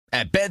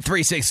At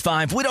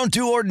Bet365, we don't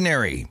do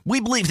ordinary. We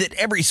believe that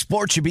every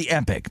sport should be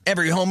epic.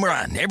 Every home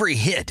run, every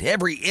hit,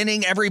 every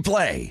inning, every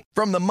play.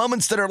 From the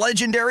moments that are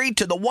legendary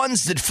to the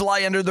ones that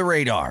fly under the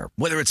radar.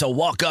 Whether it's a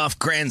walk-off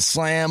grand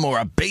slam or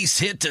a base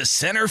hit to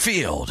center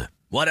field.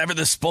 Whatever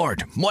the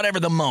sport, whatever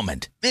the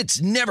moment.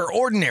 It's never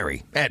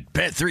ordinary at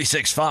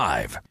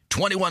Bet365.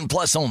 21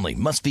 plus only.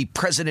 Must be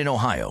present in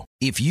Ohio.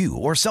 If you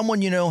or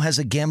someone you know has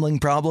a gambling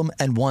problem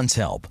and wants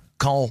help,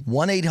 call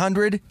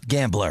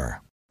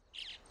 1-800-GAMBLER.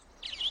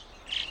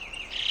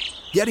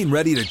 Getting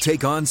ready to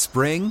take on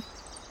spring?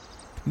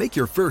 Make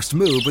your first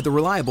move with the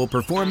reliable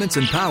performance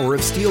and power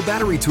of Steel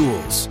battery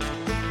tools.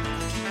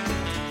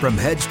 From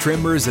hedge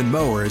trimmers and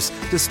mowers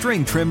to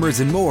string trimmers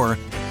and more,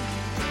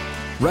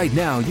 right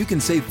now you can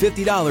save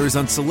 $50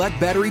 on select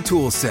battery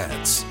tool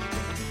sets.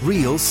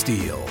 Real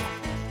Steel.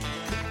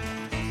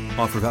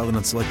 Offer valid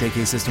on select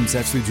AK system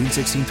sets through June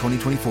 16,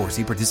 2024.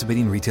 See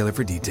participating retailer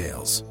for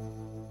details.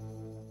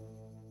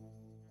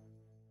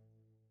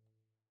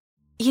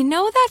 You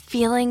know that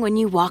feeling when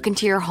you walk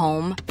into your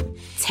home,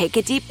 take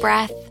a deep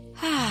breath,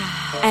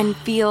 and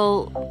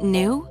feel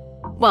new?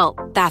 Well,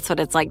 that's what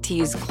it's like to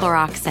use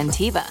Clorox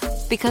Scentiva.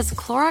 Because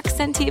Clorox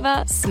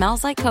Scentiva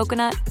smells like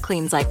coconut,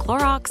 cleans like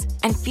Clorox,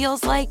 and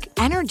feels like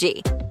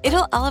energy.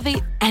 It'll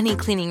elevate any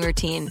cleaning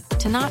routine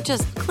to not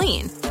just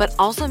clean, but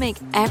also make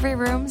every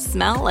room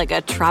smell like a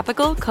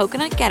tropical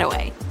coconut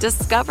getaway.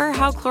 Discover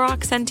how Clorox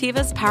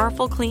Scentiva's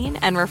powerful clean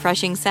and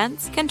refreshing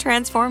scents can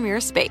transform your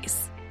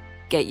space.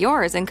 Get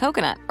yours in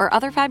coconut or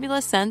other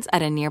fabulous scents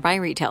at a nearby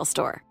retail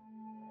store.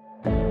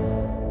 You're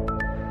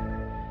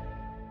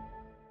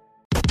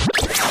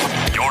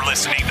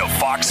listening to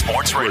Fox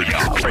Sports Radio.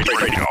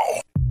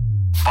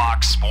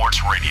 Fox Sports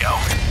Radio.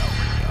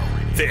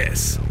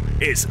 This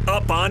is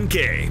Up on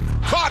Game.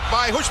 Caught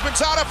by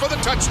Hushmanzada for the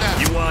touchdown.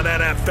 You want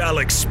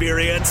NFL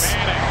experience?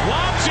 Manning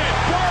lobs it.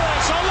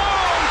 Burris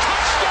alone.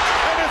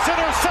 Touchdown. And it's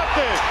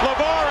intercepted.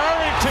 LeVar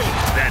Arrington.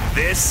 Then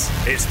this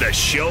is the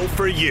show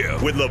for you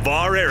with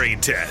LeVar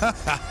Arrington.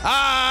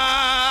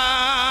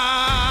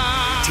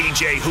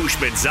 TJ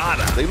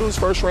Hushmanzada. They lose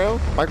first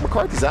round, Mike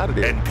McCarthy's out of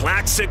there. And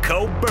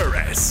Plaxico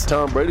Burress.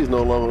 Tom Brady's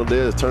no longer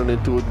there. It's turned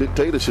into a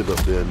dictatorship up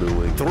there in New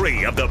England.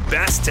 Three of the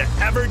best to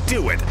ever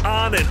do it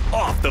on and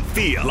off the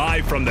field.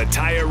 Live from the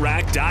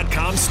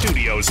TireRack.com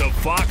studios of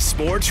Fox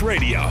Sports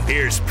Radio.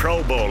 Here's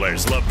Pro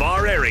Bowlers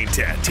LeVar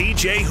Arrington,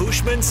 TJ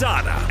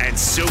Hushmanzada, and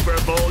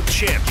Super Bowl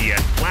champion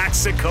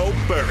Plaxico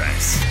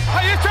Burress.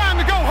 Hey, it's time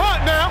to go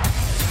hunt now.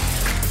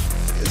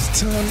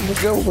 It's time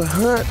to go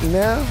hunt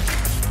now.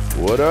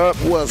 What up?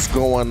 What's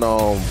going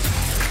on,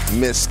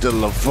 Mr.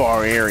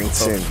 LeVar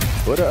Arrington?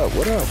 What up,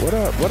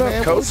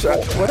 Coach?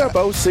 What up,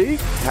 OC?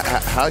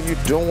 How you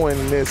doing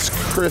this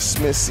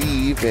Christmas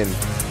Eve? And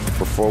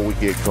before we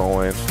get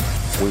going,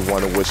 we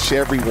want to wish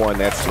everyone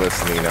that's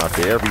listening out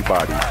there,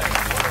 everybody,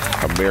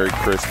 a Merry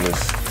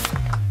Christmas.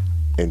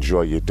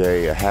 Enjoy your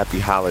day. A happy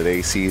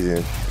holiday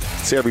season.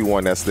 To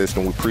everyone that's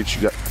listening, we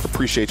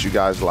appreciate you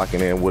guys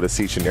locking in with us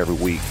each and every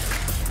week.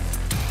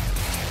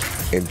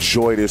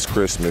 Enjoy this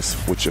Christmas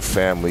with your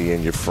family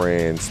and your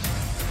friends,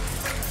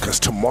 because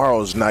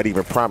tomorrow's not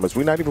even promised.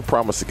 We're not even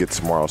promised to get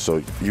tomorrow,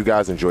 so you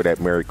guys enjoy that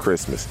Merry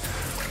Christmas.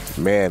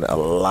 Man, a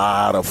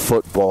lot of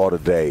football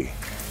today.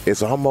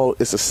 It's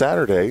a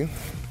Saturday,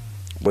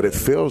 but it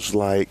feels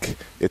like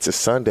it's a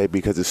Sunday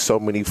because there's so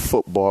many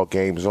football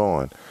games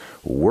on.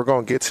 We're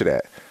going to get to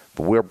that,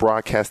 but we're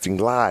broadcasting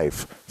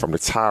live from the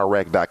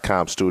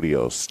TireRack.com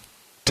studios.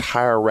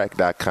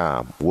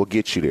 TireRack.com. We'll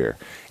get you there.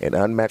 An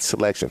unmatched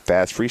selection,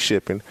 fast free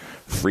shipping,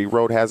 free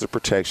road hazard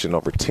protection,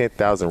 over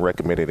 10,000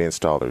 recommended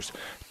installers.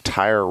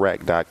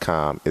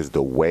 TireRack.com is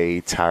the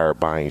way tire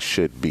buying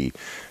should be.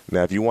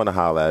 Now, if you want to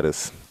holler at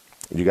us,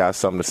 you got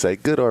something to say,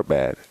 good or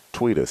bad,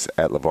 tweet us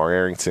at LeVar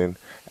Arrington,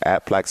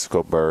 at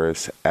Plaxico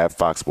Burris, at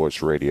Fox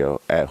Sports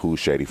Radio, at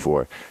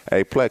Who's84.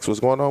 Hey, Plex, what's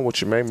going on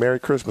with you, man? Merry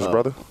Christmas,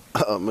 brother.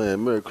 Oh,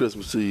 man, Merry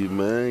Christmas to you,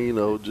 man.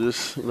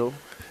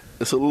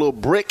 It's a little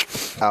brick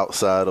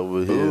outside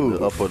over here in the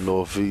upper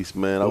northeast,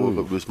 man. I woke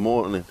up this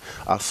morning,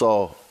 I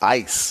saw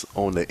ice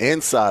on the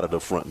inside of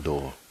the front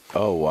door.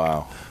 Oh,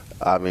 wow.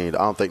 I mean, I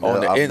don't think on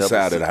the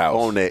inside of the house.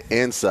 On the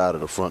inside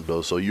of the front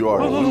door. So you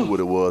already knew what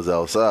it was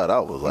outside.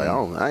 I was like,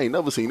 I ain't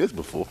never seen this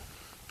before.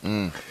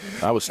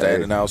 I was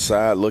standing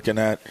outside looking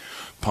at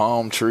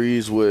palm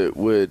trees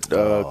with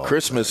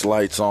Christmas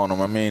lights on them.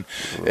 I mean,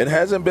 it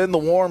hasn't been the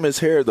warmest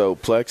here, though,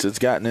 Plex. It's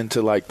gotten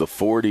into, like, the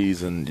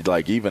 40s and,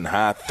 like, even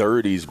high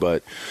 30s.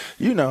 But,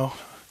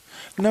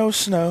 no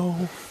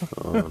snow.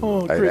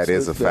 Hey, that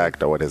is a fact,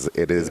 though.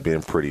 It has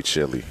been pretty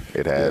chilly.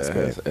 It has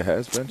been. It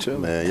has been chilly.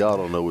 Man, y'all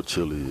don't know what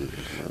chilly is.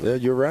 Man. Yeah,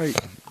 you're right.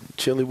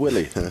 Chilly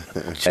Willy.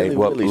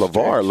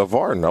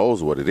 LeVar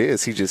knows what it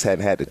is. He just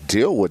hadn't had to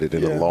deal with it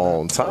in a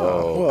long time.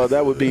 Well,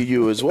 that would be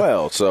you as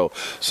well. So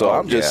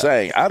I'm just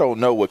saying, I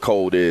don't know what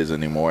cold is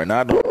anymore, and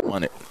I don't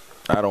want it.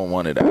 I don't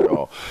want it at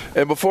all.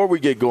 And before we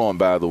get going,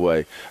 by the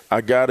way,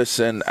 I got to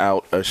send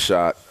out a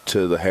shot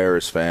to the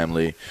Harris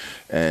family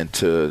and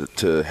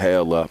to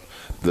hail up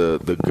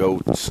the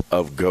goats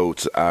of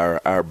goats.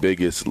 Our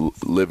biggest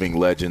living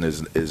legend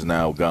is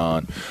now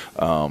gone.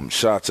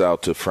 Shouts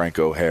out to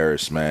Franco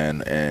Harris,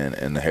 man,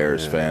 and the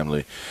Harris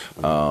family.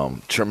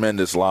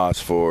 Tremendous loss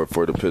for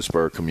the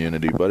Pittsburgh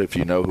community. But if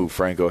you know who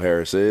Franco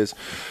Harris is,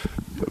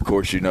 of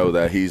course you know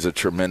that he's a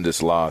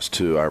tremendous loss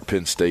to our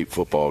Penn State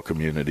football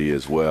community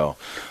as well.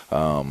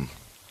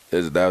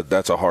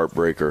 That's a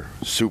heartbreaker,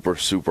 super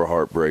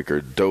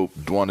heartbreaker.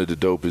 Dope, one of the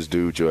dopest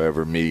dudes you'll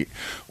ever meet,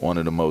 one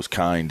of the most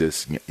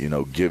kindest,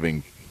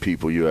 giving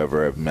people you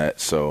ever have met.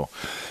 So,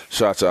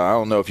 shots out. I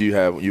don't know if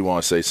you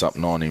want to say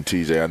something on him,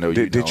 TJ. I know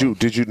you.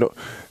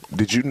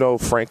 Did you know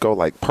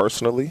Franco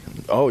personally?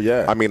 Oh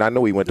yeah. I mean, I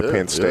know he went to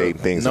Penn State and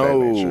things of that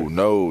nature.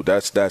 No,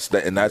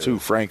 that's who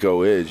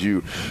Franco is.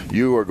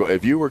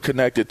 If you were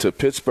connected to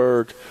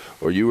Pittsburgh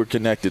or you were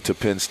connected to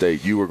Penn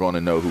State, you were going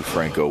to know who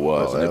Franco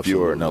was. And if you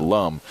were an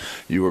alum,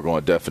 you were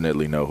going to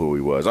definitely know who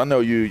he was. I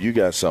know you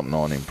got something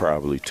on him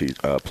probably,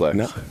 Plex.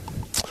 No.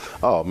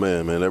 Oh,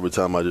 man, every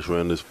time I just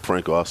ran this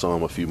Franco, I saw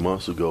him a few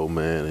months ago,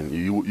 man, and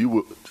you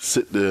would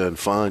sit there and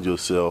find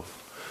yourself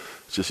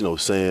just,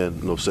 saying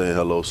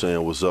hello,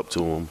 saying what's up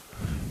to him,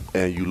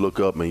 and you look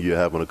up and you're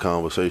having a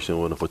conversation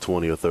with him for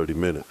 20 or 30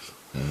 minutes.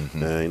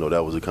 Mm-hmm. And,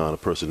 that was the kind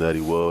of person that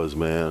he was,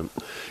 man.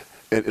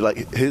 And,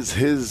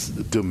 his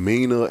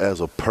demeanor as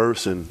a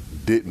person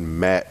didn't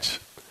match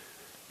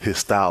his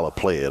style of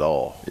play at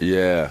all.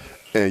 Yeah.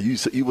 And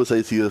you would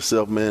say to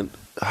yourself, man,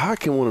 how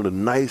can one of the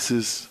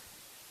nicest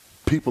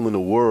people in the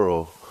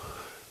world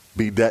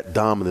be that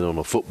dominant on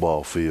a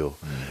football field?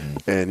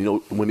 Mm-hmm.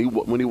 And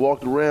when he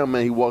walked around,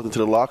 man, he walked into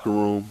the locker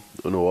room.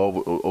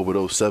 Over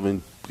those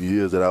 7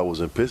 years that I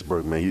was in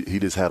Pittsburgh, man, he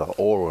just had an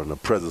aura and a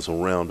presence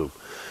around him.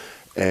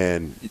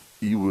 And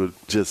you would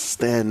just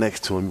stand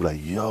next to him and be like,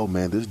 yo,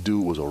 man, this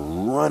dude was a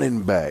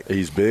running back.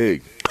 He's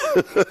big.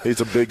 He's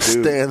a big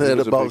dude. Standing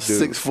at about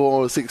 6'4",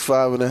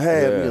 6'5 and a half.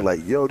 Yeah. And you're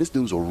like, yo, this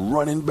dude's a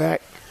running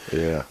back.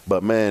 Yeah.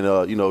 But, man,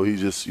 he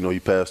just, he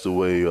passed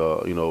away,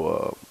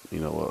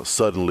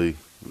 suddenly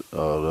the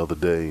other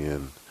day.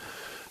 And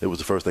it was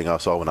the first thing I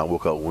saw when I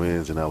woke up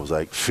Wednesday. And I was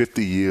like,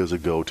 50 years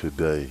ago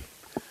today,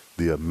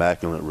 the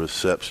Immaculate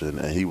Reception,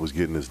 and he was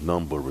getting his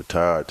number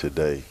retired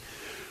today.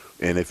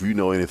 And if you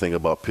know anything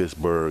about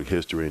Pittsburgh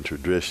history and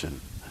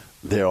tradition,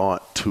 there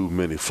aren't too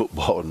many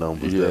football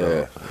numbers that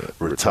are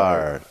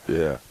retired.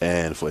 Yeah.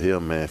 And for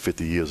him, man,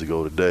 50 years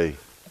ago today,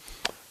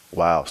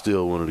 wow,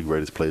 still one of the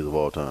greatest players of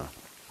all time.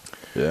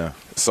 Yeah.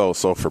 So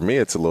for me,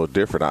 it's a little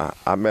different.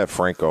 I met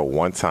Franco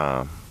one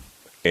time,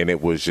 and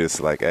it was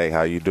just like, hey,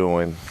 how you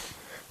doing?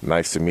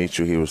 Nice to meet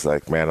you. He was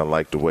like, man, I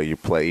like the way you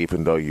play,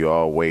 even though you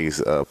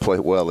always play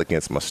well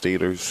against my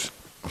Steelers.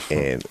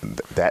 And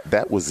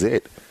that was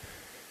it.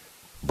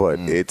 But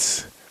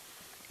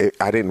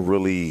I didn't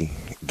really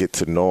get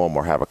to know him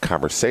or have a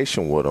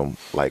conversation with him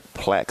like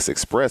Plex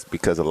expressed,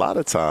 because a lot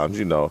of times,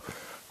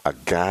 a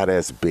guy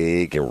that's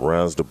big and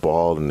runs the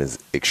ball and is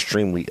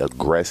extremely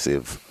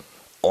aggressive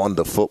on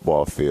the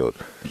football field,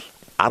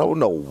 I don't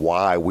know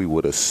why we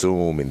would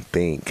assume and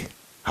think,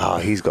 oh,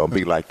 he's going to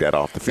be like that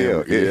off the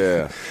field.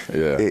 Yeah.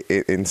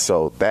 And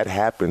so that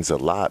happens a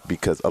lot,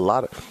 because a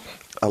lot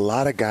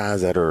of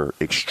guys that are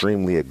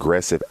extremely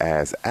aggressive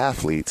as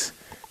athletes,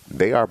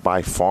 they are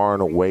by far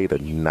and away the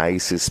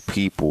nicest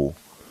people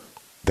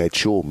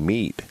that you'll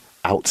meet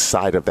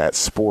outside of that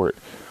sport.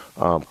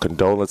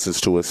 Condolences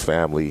to his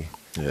family.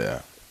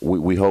 Yeah.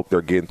 We hope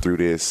they're getting through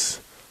this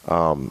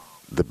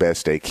the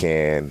best they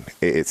can.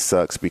 It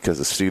sucks because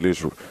the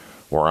Steelers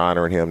were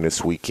honoring him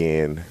this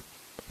weekend,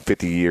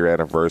 50-year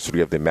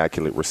anniversary of the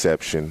Immaculate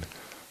Reception.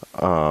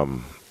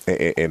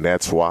 And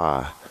that's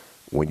why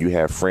when you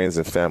have friends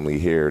and family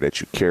here that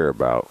you care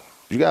about,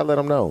 you got to let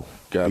them know.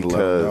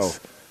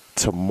 Because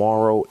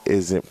tomorrow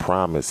isn't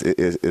promised.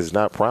 It's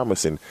not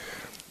promising.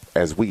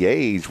 As we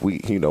age,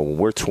 when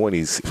we're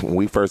 20s, when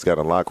we first got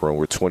in the locker room,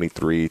 we're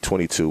 23,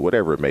 22,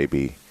 whatever it may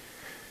be.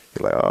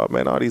 You're like, oh,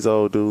 man, all these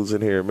old dudes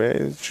in here,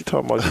 man. What you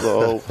talking about, you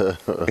old?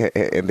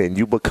 and then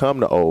you become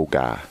the old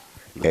guy.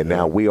 And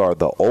now we are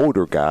the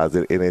older guys.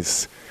 And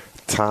it's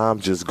time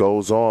just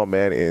goes on,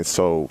 man. And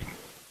so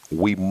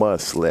we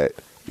must let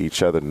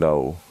each other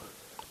know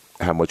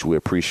how much we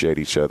appreciate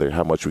each other,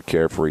 how much we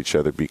care for each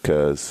other,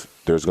 because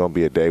there's going to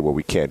be a day where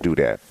we can't do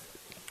that.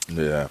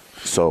 Yeah.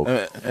 So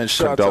and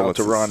shout out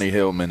to Ronnie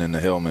Hillman and the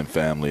Hillman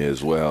family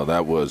as well.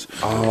 That was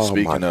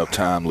speaking of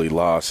timely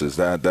losses.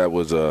 That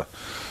was a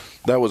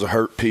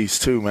hurt piece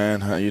too,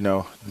 man.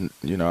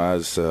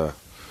 As the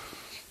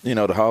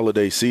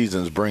holiday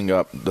seasons bring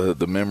up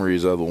the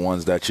memories of the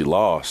ones that you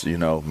lost.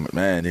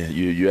 Man,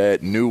 you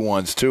add new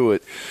ones to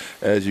it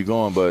as you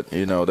go on. But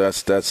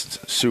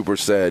that's super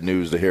sad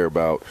news to hear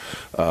about.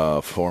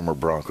 Former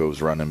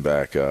Broncos running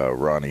back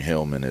Ronnie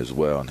Hillman as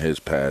well, and his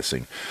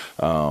passing.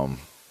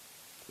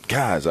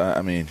 Guys,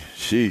 I mean,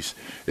 jeez,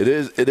 it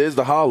is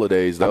the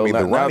holidays though. I mean,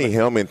 the Ronnie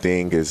Hillman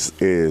thing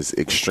is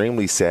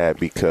extremely sad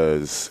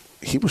because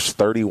he was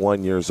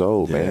 31 years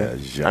old, man.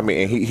 Yeah, I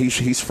mean,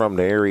 he's from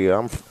the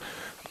area.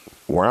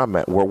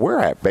 where we're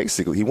at,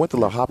 basically. He went to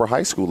La Habra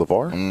High School,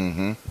 LeVar,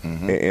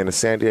 in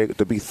San Diego,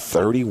 to be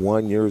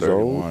 31 years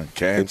old.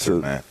 Cancer,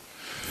 man.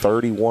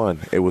 31.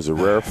 It was a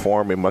rare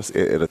form.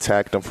 It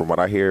attacked him, from what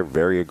I hear,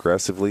 very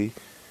aggressively.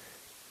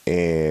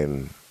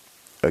 And,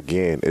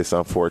 again, it's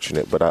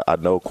unfortunate. But I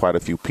know quite a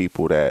few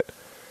people that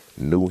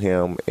knew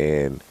him,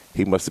 and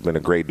he must have been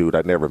a great dude.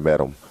 I never met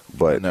him.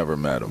 But I never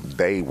met him.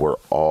 They were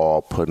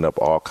all putting up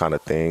all kind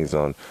of things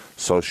on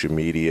social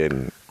media,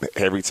 and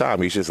every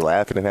time he's just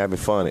laughing and having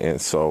fun.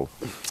 And so,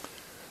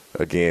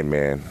 again,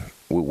 man,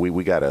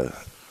 we got to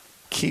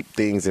keep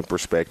things in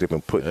perspective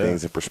and put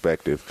things in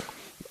perspective.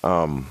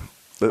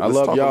 I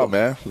love y'all,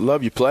 man.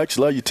 Love you, Plex.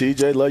 Love you,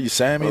 TJ. Love you,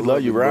 Sammy.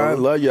 Love you, Ryan.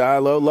 Brother. Love you,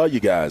 Ilo. Love you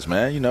guys,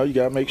 man. You know, you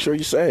got to make sure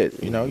you say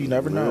it. You know, you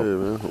never know. Yeah,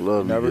 man.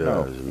 Love you, never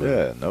know. Man.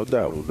 Yeah, no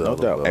doubt. No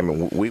doubt. I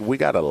mean, we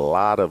got a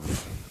lot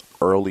of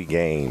early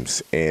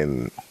games,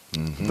 and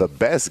the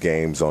best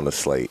games on the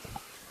slate: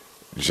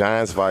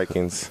 Giants,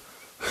 Vikings,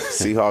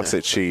 Seahawks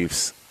at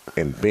Chiefs,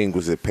 and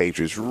Bengals at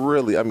Patriots.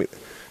 Really, I mean,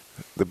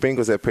 the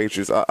Bengals at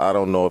Patriots, I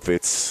don't know if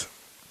it's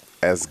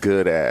as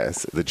good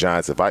as the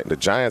Giants at Vikings. The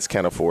Giants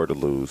can't afford to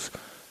lose.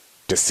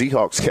 The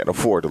Seahawks can't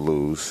afford to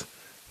lose.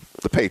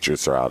 The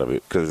Patriots are out of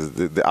it, because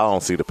I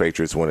don't see the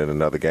Patriots winning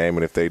another game,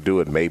 and if they do,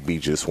 it may be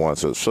just one,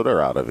 so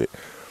they're out of it.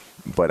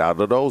 But out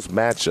of those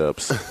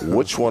matchups,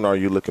 which one are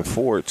you looking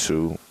forward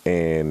to,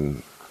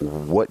 and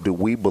what do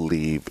we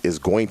believe is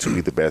going to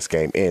be the best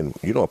game? And,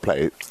 you know,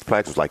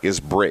 Plax was like, it's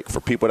brick. For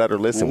people that are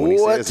listening, when he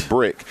says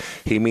brick,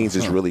 he means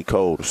it's really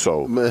cold.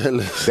 So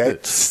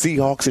that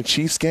Seahawks and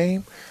Chiefs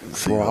game,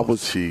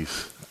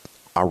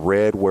 I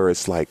read where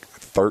it's like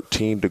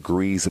 13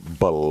 degrees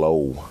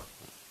below.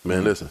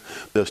 Man, listen,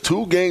 there's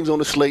two games on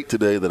the slate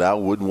today that I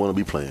wouldn't want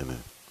to be playing in.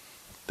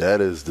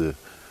 That is the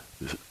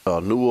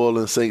New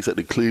Orleans Saints at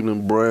the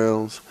Cleveland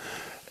Browns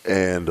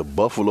and the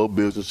Buffalo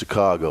Bills in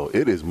Chicago.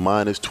 It is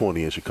minus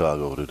 20 in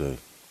Chicago today.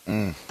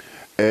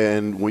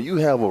 And when you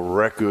have a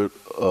record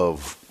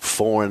of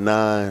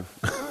 4-9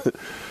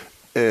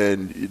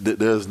 and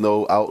there's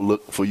no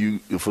outlook for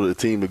the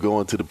team to go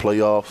into the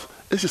playoffs,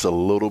 it's just a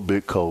little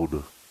bit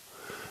colder.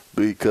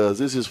 Because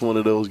this is one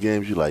of those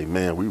games you're like,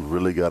 man, we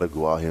really got to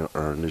go out here and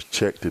earn this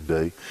check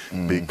today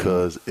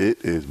because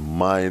it is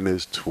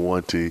minus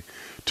 20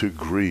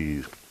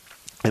 degrees.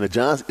 And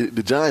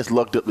the Giants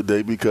lucked up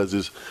today because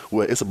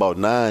it's about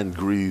 9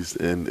 degrees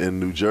in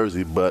New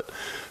Jersey, but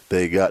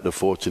they got the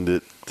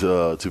fortunate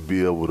to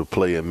be able to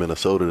play in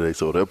Minnesota today,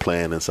 so they're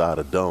playing inside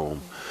a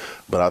dome.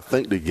 But I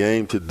think the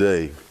game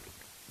today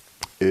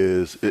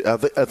I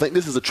think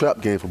this is a trap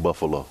game for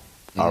Buffalo.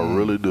 I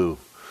really do.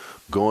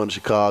 Going to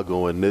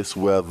Chicago in this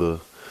weather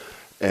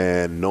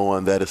and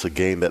knowing that it's a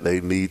game that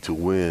they need to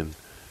win.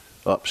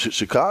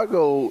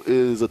 Chicago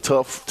is a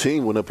tough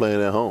team when they're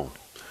playing at home.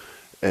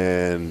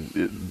 And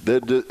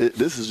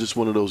this is just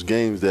one of those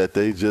games that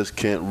they just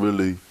can't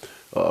really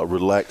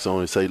relax on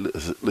and say,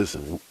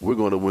 listen, we're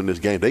going to win this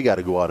game. They got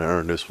to go out and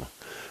earn this one.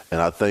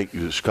 And I think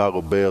the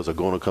Chicago Bears are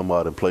going to come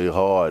out and play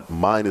hard,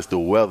 minus the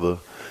weather.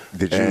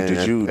 Did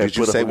you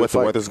say what the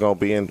weather's going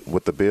to be in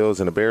with the Bills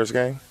and the Bears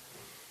game?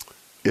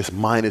 It's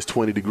minus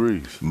 20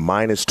 degrees.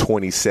 Minus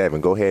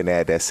 27. Go ahead and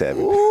add that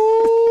 7.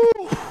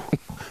 Ooh.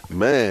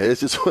 Man,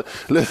 it's just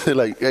 – listen,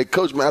 like, hey,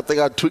 Coach, man, I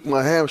think I tweaked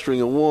my hamstring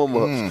in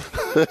warm-ups.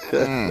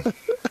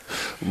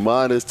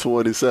 Minus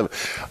 27.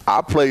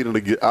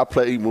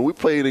 When we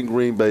played in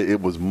Green Bay,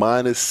 it was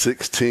minus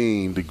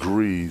 16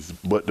 degrees,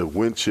 but the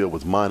wind chill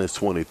was minus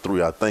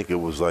 23. I think it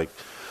was like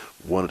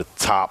one of the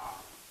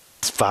top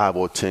 5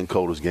 or 10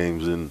 coldest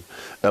games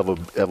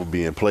ever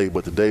being played.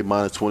 But today,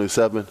 minus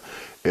 27,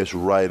 it's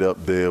right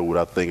up there with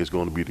I think it's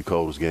going to be the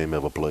coldest game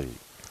ever played.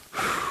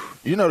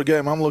 You know, the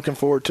game I'm looking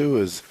forward to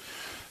is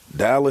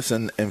Dallas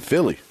and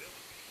Philly.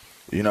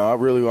 You know, I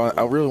really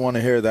want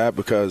to hear that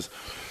because,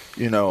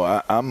 you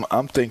know,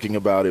 I'm thinking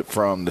about it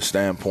from the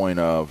standpoint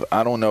of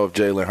I don't know if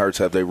Jalen Hurts,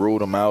 have they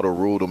ruled him out or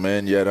ruled him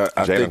in yet?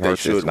 I think they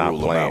should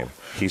rule him out.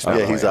 He's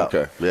not he's out.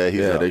 Okay. Yeah,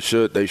 he's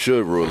out. They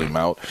should rule him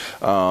out.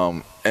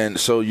 And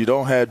so you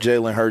don't have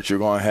Jalen Hurts. You're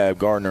going to have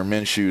Gardner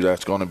Minshew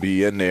that's going to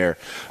be in there.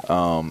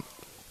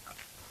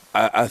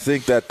 I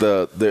think that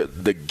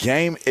the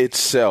game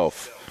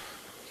itself,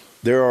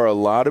 there are a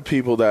lot of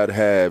people that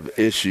have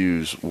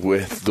issues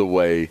with the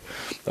way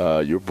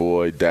your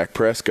boy Dak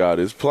Prescott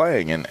is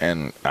playing,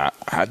 and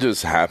I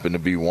just happen to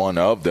be one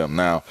of them.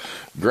 Now,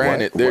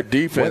 granted, their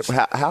defense.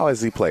 How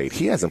has he played?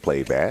 He hasn't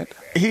played bad.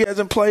 He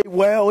hasn't played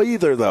well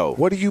either, though.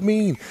 What do you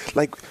mean?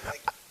 Like,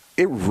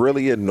 it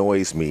really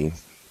annoys me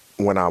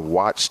when I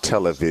watch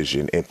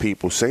television and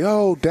people say,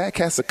 oh, Dak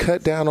has to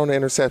cut down on the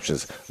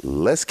interceptions.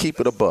 Let's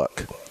keep it a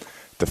buck.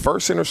 The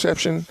first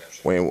interception,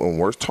 when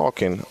we're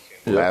talking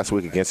last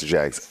week against the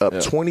Jags, up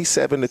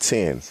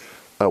 27-10.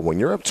 When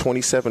you're up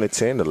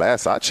 27-10, the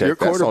last I checked, your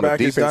quarterback that's on the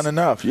defense. Has done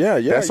enough. Yeah.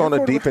 That's on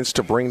the defense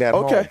to bring that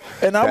home. Okay,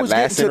 and I was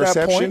last getting to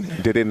interception, that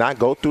point. did it not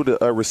go through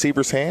the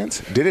receiver's hands?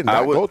 Did it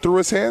not go through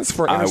his hands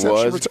for an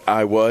interception?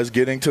 I was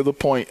getting to the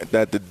point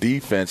that the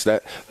defense,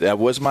 that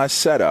was my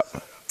setup.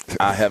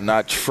 I have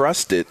not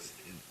trusted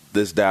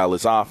this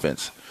Dallas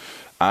offense.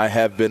 I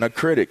have been a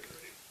critic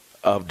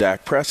of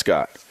Dak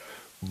Prescott,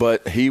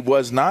 but he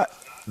was not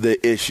the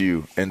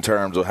issue in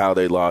terms of how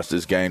they lost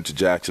this game to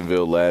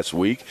Jacksonville last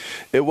week.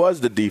 It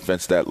was the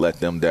defense that let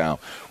them down,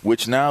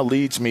 which now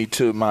leads me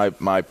to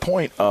my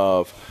point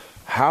of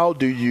how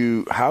do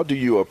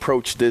you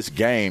approach this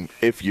game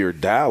if you're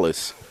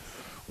Dallas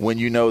when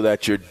you know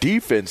that your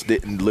defense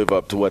didn't live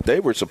up to what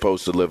they were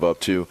supposed to live up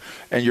to,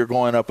 and you're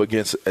going up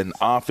against an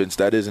offense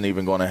that isn't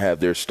even going to have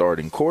their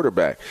starting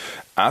quarterback.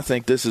 I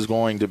think this is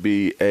going to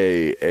be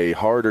a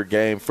harder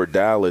game for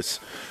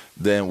Dallas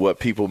than what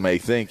people may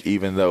think,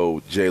 even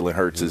though Jalen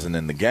Hurts isn't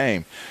in the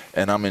game.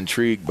 And I'm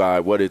intrigued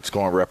by what it's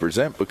going to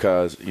represent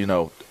because,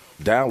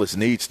 Dallas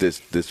needs this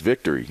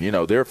victory.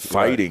 They're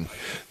fighting.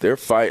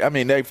 Right. I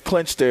mean, they've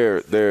clinched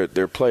their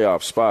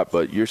playoff spot,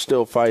 but you're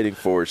still fighting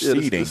for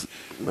seeding.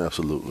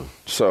 Absolutely.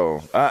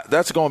 So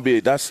that's going to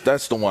be that's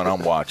the one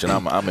I'm watching.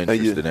 I'm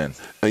interested in.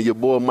 And your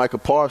boy Micah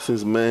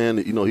Parsons, man,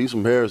 he's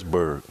from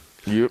Harrisburg.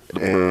 Yep.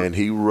 And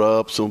he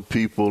rubbed some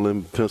people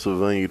in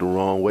Pennsylvania the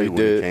wrong way he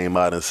came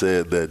out and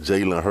said that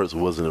Jalen Hurts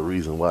wasn't the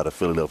reason why the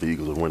Philadelphia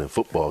Eagles were winning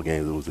football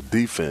games. It was the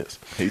defense.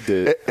 He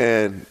did.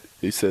 And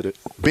he said it.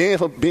 Being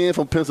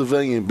from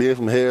Pennsylvania and being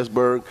from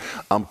Harrisburg,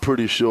 I'm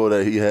pretty sure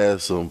that he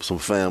has some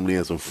family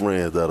and some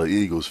friends that are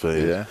Eagles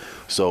fans. Yeah.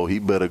 So he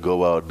better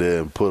go out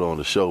there and put on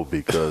the show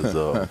because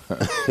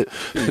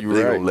they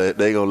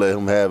gonna let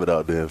him have it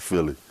out there in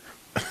Philly.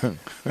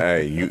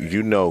 Hey,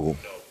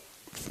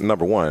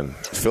 number one,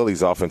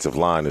 Philly's offensive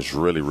line is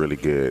really, really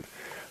good.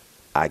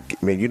 I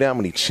mean, you know how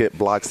many chip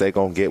blocks they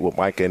gonna get with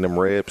Micah and them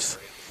ribs?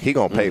 He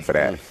gonna pay for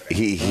that.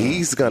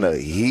 He's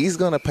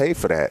gonna pay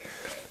for that.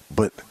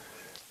 But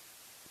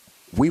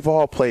we've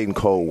all played in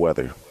cold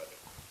weather.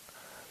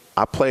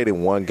 I played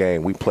in one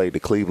game. We played the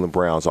Cleveland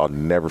Browns. I'll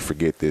never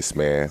forget this,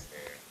 man.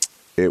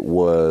 It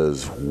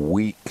was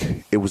the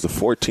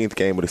 14th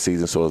game of the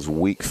season, so it was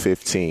week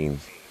 15.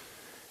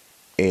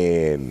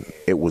 And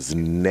it was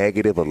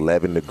negative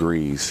 11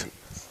 degrees.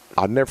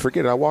 I'll never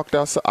forget it. I walked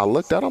outside. I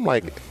looked out. I'm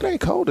like, it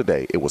ain't cold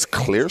today. It was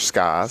clear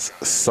skies.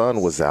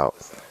 Sun was out.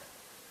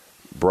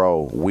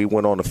 Bro, we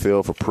went on the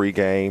field for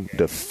pregame.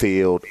 The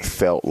field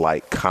felt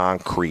like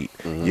concrete.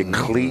 Mm-hmm. Your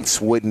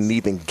cleats wouldn't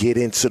even get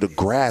into the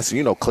grass.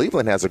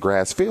 Cleveland has a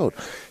grass field.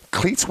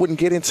 Cleats wouldn't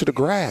get into the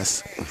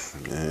grass.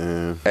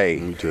 Man, hey,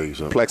 let me tell you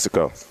something.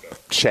 Plexico,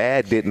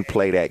 Chad didn't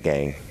play that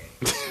game.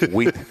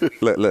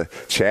 Look,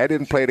 Chad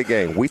didn't play the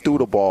game. We threw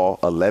the ball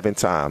 11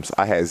 times.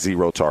 I had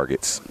 0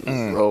 targets.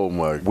 Oh,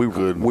 my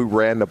goodness. We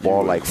ran the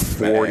ball like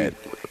 40. Mad.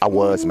 I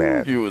was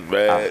mad. You was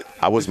mad.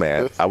 I was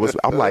mad.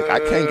 I'm like, I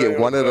can't get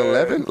one of the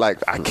 11. Like,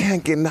 I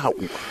can't get not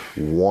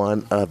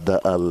one of the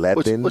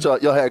 11. What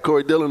y'all had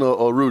Corey Dillon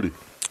or Rudy?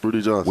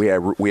 Rudy Johnson.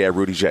 We had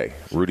Rudy J.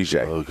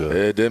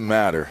 Okay. It didn't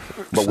matter.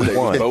 But we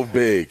won. So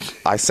big.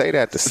 I say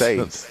that to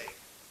say,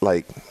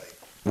 like,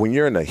 when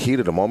you're in the heat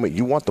of the moment,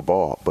 you want the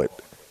ball, but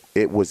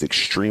it was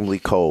extremely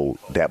cold.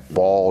 That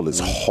ball is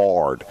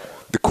hard.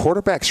 The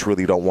quarterbacks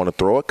really don't want to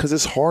throw it because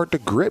it's hard to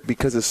grip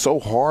because it's so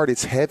hard,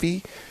 it's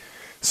heavy.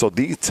 So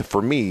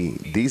for me,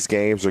 these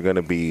games are going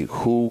to be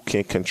who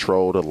can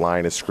control the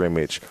line of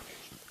scrimmage.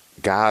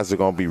 Guys are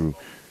going to be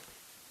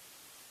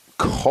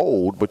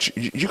cold, but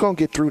you're going to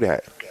get through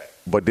that.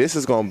 But this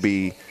is going to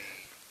be,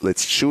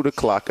 let's shoot a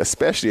clock,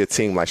 especially a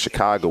team like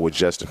Chicago with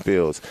Justin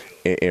Fields,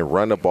 and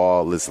run the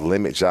ball. Let's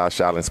limit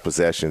Josh Allen's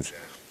possessions.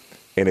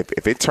 And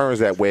if it turns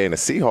that way in the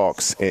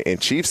Seahawks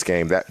and Chiefs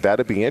game,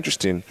 that'll be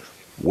interesting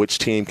which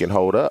team can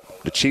hold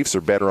up. The Chiefs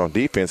are better on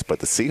defense, but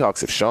the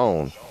Seahawks have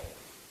shown,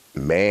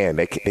 man,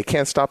 they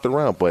can't stop the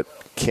run. But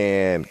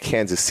can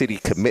Kansas City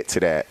commit to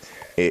that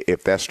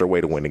if that's their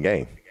way to win the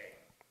game?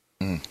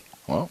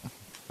 Well,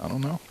 I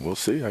don't know. We'll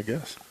see, I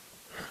guess.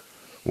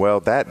 Well,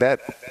 that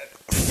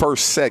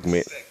first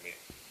segment,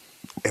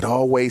 it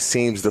always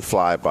seems to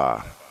fly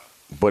by.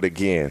 But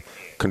again,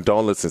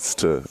 condolences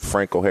to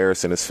Franco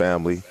Harris and his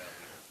family.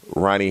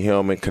 Ronnie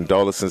Hillman,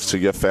 condolences to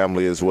your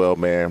family as well,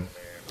 man.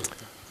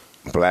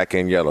 Black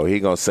and yellow.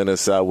 He going to send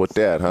us out with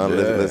that, huh?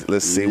 Yeah.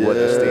 Let's see what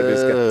the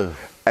Steelers got.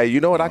 Hey,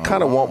 you know what? I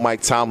kind of want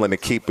Mike Tomlin to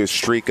keep his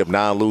streak of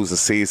non-losing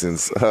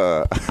seasons.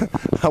 I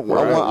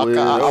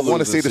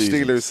want to see the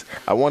Steelers.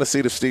 I want to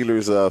see the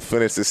Steelers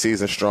finish the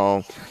season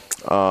strong.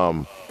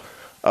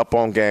 Up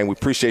on game. We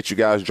appreciate you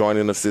guys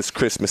joining us this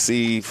Christmas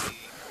Eve.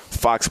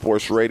 Fox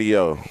Sports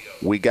Radio.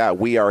 We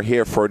are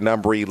here for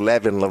number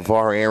 11,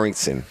 LeVar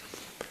Arrington.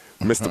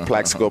 Mr.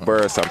 Plaxico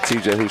Burress, I'm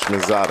TJ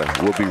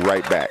Hushmanzada. We'll be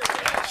right back.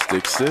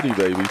 Stick City,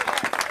 baby.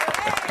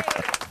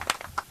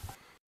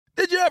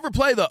 Did you ever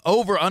play the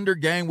over-under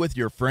game with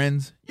your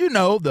friends? You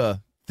know,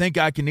 the think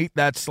I can eat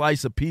that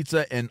slice of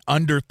pizza in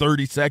under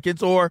 30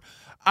 seconds, or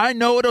I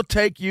know it'll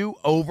take you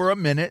over a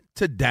minute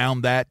to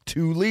down that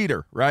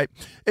 2-liter, right?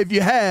 If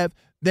you have,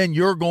 then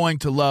you're going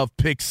to love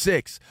Pick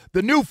 6,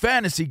 the new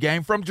fantasy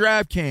game from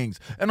DraftKings,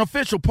 an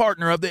official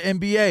partner of the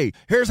NBA.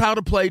 Here's how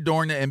to play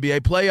during the NBA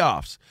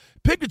playoffs.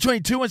 Pick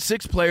between 2 and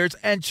 6 players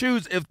and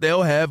choose if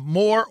they'll have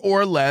more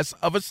or less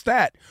of a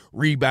stat,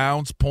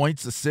 rebounds,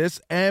 points, assists,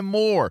 and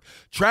more.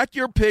 Track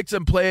your picks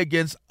and play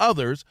against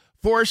others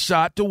for a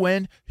shot to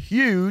win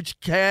huge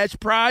cash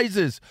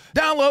prizes.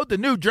 Download the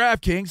new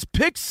DraftKings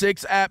Pick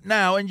 6 app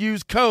now and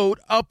use code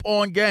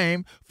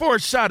UPONGAME for a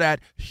shot at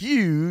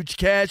huge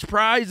cash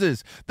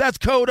prizes. That's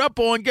code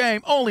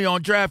UPONGAME only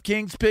on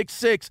DraftKings Pick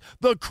 6.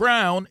 The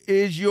crown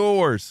is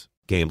yours.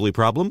 Gambling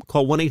problem?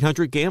 Call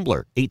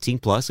 1-800-GAMBLER. 18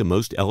 plus in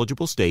most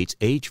eligible states.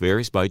 Age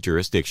varies by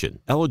jurisdiction.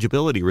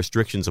 Eligibility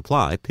restrictions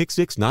apply. Pick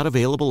 6 not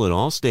available in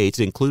all states,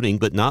 including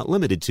but not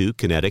limited to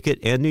Connecticut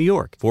and New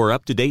York. For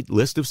up-to-date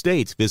list of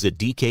states, visit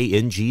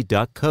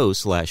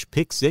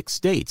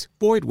dkng.co/pick6states.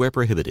 Void where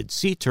prohibited.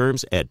 See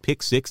terms at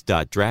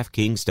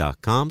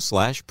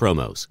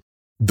pick6.draftkings.com/promos.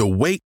 The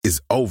wait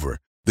is over.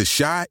 The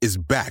Chi is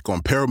back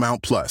on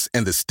Paramount Plus,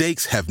 and the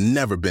stakes have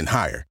never been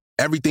higher.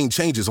 Everything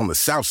changes on the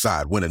South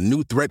Side when a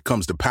new threat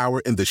comes to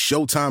power in the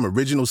Showtime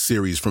original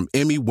series from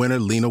Emmy winner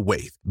Lena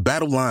Waithe.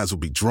 Battle lines will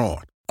be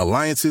drawn,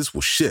 alliances will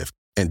shift,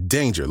 and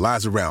danger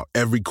lies around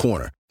every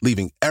corner,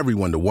 leaving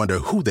everyone to wonder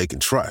who they can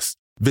trust.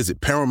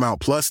 Visit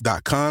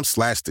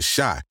ParamountPlus.com/The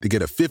Chi to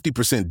get a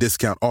 50%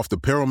 discount off the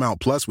Paramount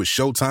Plus with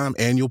Showtime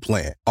annual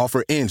plan.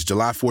 Offer ends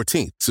July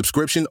 14th.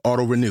 Subscription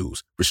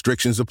auto-renews.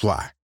 Restrictions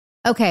apply.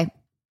 Okay.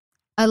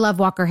 I love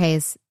Walker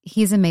Hayes.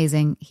 He's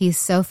amazing. He's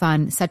so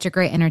fun, such a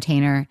great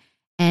entertainer.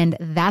 And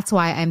that's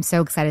why I'm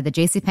so excited that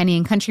JCPenney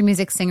and country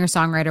music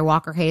singer-songwriter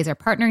Walker Hayes are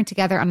partnering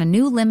together on a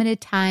new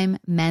limited-time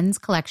men's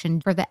collection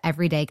for the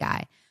everyday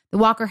guy. The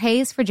Walker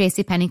Hayes for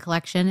JCPenney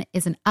collection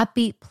is an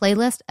upbeat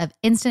playlist of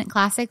instant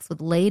classics with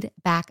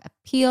laid-back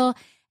appeal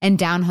and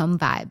down-home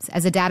vibes.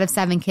 As a dad of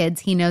 7 kids,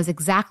 he knows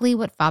exactly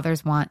what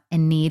fathers want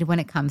and need when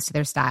it comes to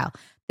their style.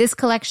 This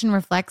collection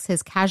reflects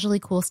his casually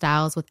cool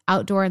styles with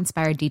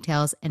outdoor-inspired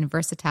details and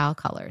versatile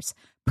colors.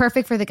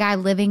 Perfect for the guy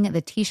living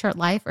the t-shirt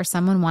life or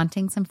someone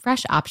wanting some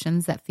fresh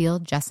options that feel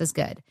just as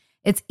good.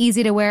 It's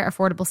easy to wear,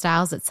 affordable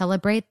styles that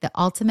celebrate the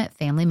ultimate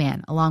family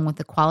man, along with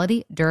the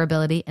quality,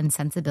 durability, and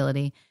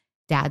sensibility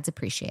dads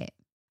appreciate.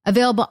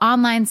 Available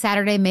online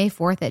Saturday, May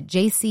 4th at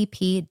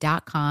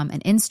jcp.com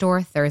and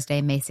in-store Thursday,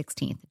 May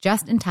 16th,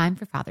 just in time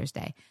for Father's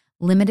Day.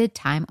 Limited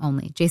time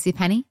only.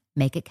 JCPenney,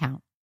 make it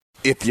count.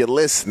 If you're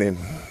listening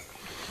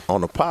on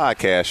the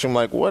podcast, I'm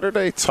like, what are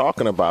they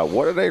talking about?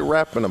 What are they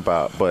rapping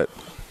about? But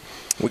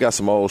we got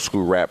some old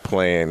school rap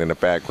playing in the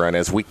background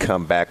as we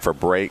come back for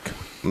break.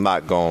 I'm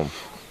not going to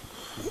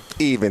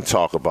even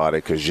talk about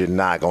it because you're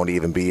not going to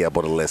even be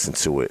able to listen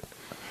to it.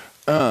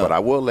 But I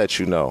will let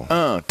you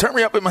know. Turn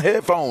me up in my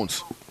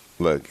headphones.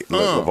 Look,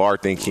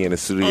 LeVar think he in the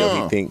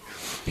studio. He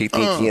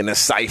think he in the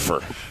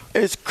cypher.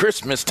 It's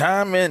Christmas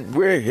time, and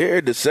we're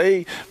here to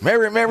say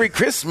Merry, Merry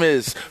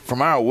Christmas from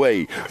our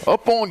way.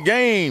 Up on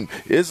Game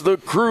is the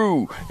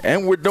crew,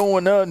 and we're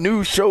doing a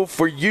new show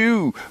for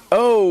you.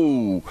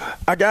 Oh,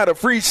 I got a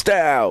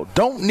freestyle.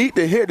 Don't need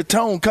to hear the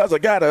tone because I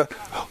got a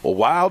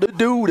while to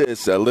do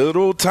this, a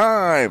little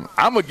time.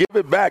 I'm going to give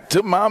it back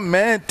to my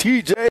man,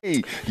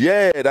 TJ.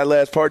 Yeah, that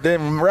last part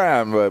didn't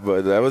rhyme,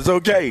 but that was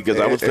okay because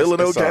I was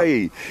feeling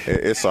okay.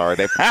 It's all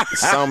right.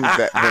 Some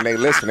that when they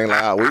listen, they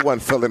like, we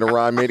wasn't feeling the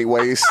rhyme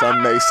anyways.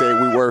 Some may say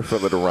we were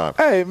feeling the rhyme.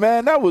 Hey,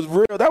 man, that was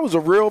real. That was a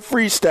real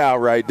freestyle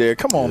right there.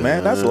 Come on,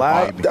 man. That's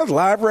live. That's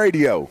live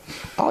radio.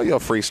 All your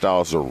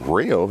freestyles are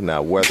real.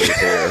 Now, whether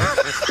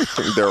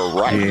they're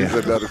right is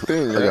another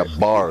thing. I got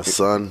bars,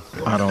 son.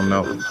 I don't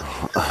know.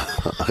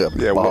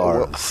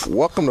 Bars.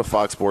 Welcome to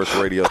Fox Sports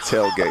Radio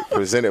Tailgate,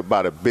 presented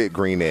by the Big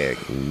Green Egg.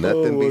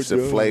 Nothing beats the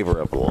flavor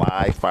of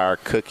live fire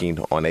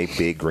cooking on a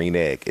Big Green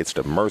Egg. It's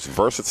the most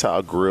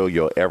versatile grill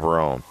you'll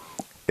ever own.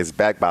 It's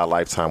backed by a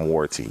lifetime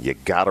warranty. You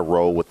got to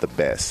roll with the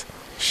best.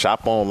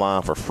 Shop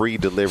online for free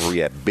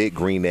delivery at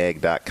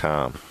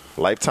BigGreenEgg.com.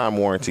 Lifetime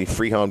warranty,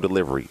 free home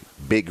delivery,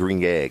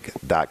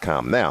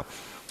 BigGreenEgg.com. Now,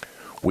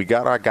 we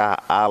got our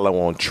guy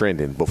Alo on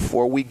trending.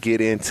 Before we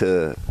get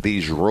into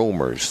these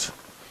rumors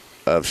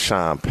of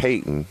Sean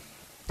Payton,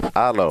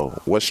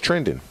 Alo, what's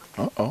trending?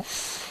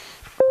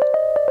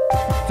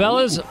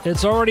 Fellas,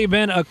 it's already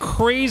been a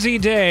crazy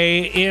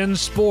day in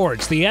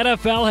sports. The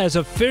NFL has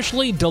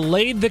officially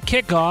delayed the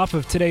kickoff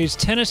of today's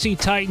Tennessee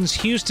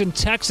Titans-Houston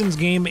Texans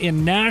game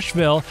in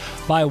Nashville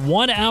by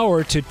 1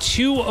 hour to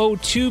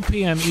 2:02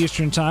 p.m.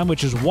 Eastern Time,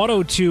 which is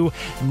 1:02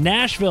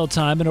 Nashville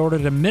time, in order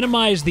to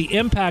minimize the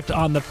impact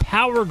on the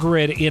power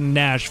grid in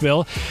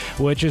Nashville,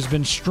 which has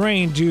been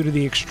strained due to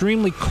the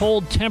extremely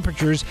cold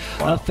temperatures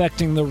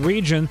affecting the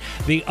region.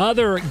 The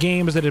other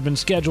games that had been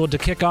scheduled to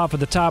kick off at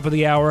the top of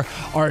the hour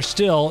are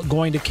still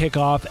going to kick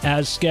off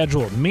as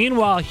scheduled.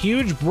 Meanwhile,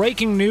 huge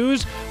breaking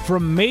news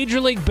from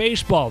Major League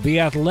Baseball. The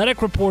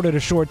Athletic reported a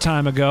short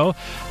time ago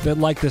that,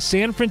 like the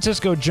San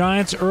Francisco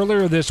Giants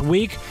earlier this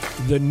week,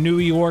 the New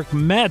York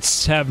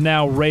Mets have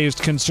now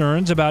raised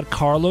concerns about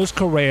Carlos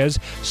Correa's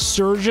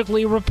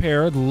surgically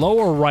repaired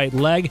lower right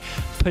leg,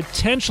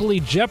 potentially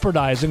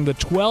jeopardizing the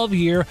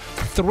 12-year,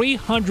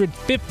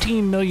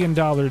 $315 million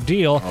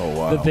deal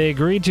that they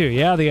agreed to.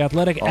 Yeah, the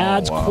Athletic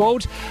adds,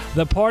 quote,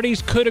 the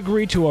parties could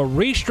agree to a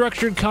restructuring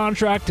restructured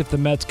contract if the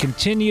Mets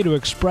continue to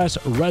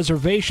express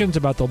reservations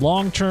about the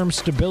long-term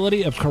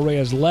stability of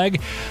Correa's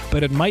leg,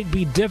 but it might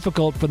be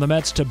difficult for the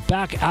Mets to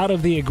back out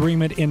of the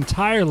agreement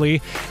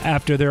entirely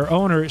after their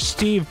owner,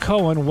 Steve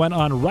Cohen, went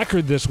on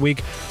record this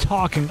week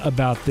talking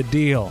about the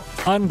deal.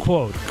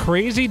 Unquote.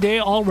 Crazy day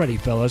already,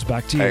 fellas.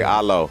 Back to you. Hey,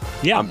 Alo.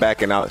 Yeah. I'm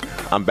backing out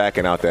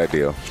that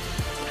deal.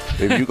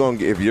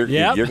 If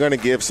you're gonna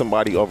give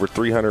somebody over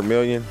 $300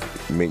 million,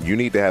 I mean, you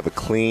need to have a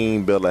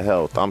clean bill of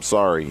health. I'm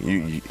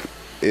sorry,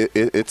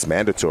 it's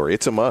mandatory.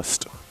 It's a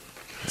must.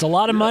 It's a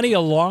lot of money, a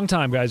long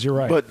time, guys. You're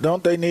right. But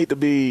don't they need to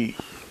be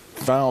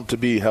found to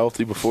be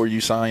healthy before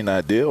you sign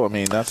that deal? I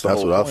mean, that's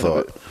whole what I point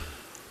thought. of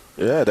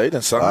it. Yeah, they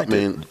didn't sign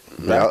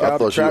it.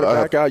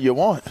 Back out you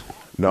want.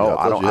 No,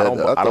 I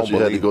don't you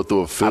had to go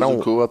through a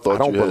physical. I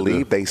don't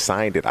believe they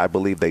signed it. I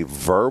believe they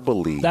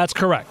verbally. That's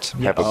correct.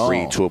 Have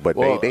agreed to it, but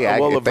they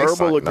a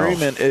verbal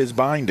agreement is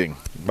binding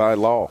by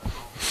law.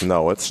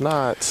 No, it's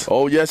not.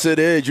 Oh, yes, it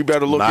is. You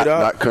better look it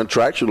up. Not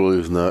contractual,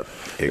 it's not.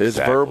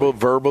 Exactly. It's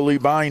verbally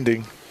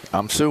binding.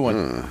 I'm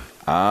suing.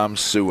 I'm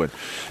suing.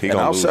 And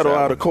I'll settle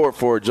out of court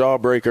for a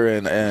jawbreaker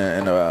and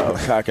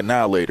pack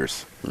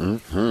annihilators.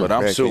 But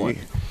I'm suing.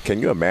 Can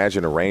you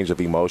imagine the range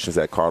of emotions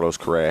that Carlos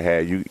Correa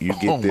had? You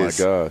get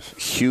this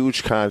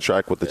huge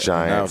contract with the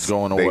Giants. Now it's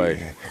going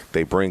away.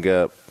 They bring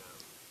up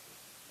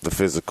the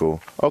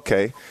physical.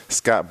 Okay,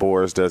 Scott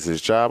Boras does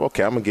his job.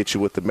 Okay, I'm going to get you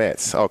with the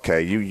Mets.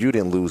 Okay, you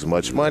didn't lose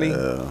much money.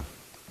 Yeah.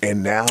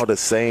 And now the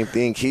same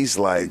thing. He's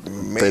like,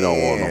 man. They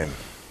don't want him.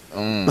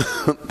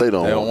 They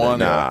don't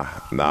want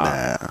him.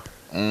 Nah.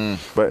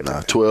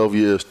 But 12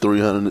 years,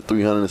 300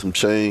 and some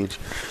change.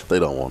 They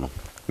don't want him.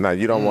 No,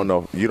 you don't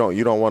want you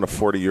don't want a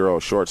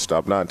 40-year-old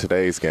shortstop. Not in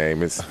today's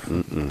game. It's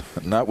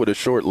not with a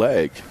short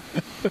leg.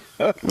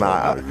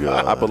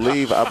 I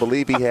believe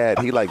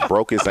he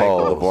broke his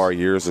ankle LeVar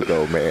years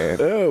ago, man.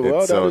 Oh,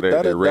 well, so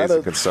they're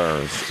raising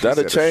concerns.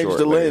 That'll change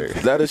the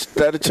length.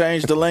 That'll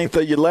change the length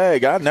of your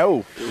leg. I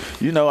know.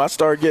 I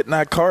started getting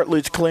that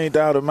cartilage cleaned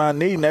out of my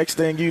knee. Next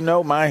thing you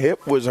know, my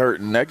hip was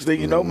hurting. Next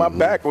thing you know, my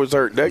back was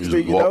hurting. Next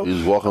thing you know,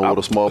 he's walking with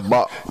a small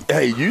bop.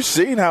 Hey, you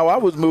seen how I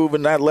was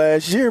moving that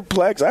last year,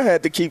 Plex? I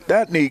had to keep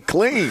that knee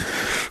clean.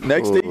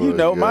 Next thing you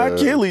know, my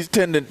Achilles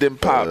tendon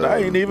didn't pop. I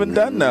ain't even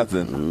done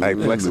nothing. Hey,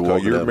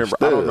 Plexico, you remember?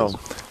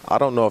 I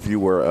don't know if you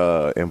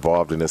were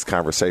involved in this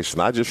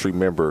conversation. I just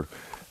remember,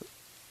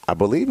 I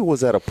believe it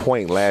was at a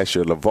point last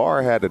year,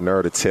 LeVar had the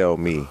nerve to tell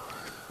me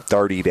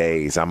 30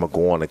 days, I'm going to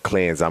go on a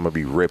cleanse. I'm going to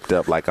be ripped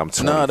up like I'm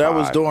 25. No, that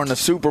was during the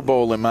Super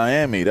Bowl in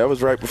Miami. That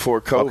was right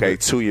before COVID. Okay,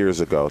 3 years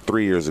ago.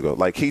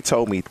 Like, he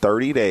told me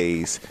 30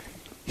 days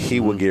he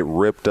would get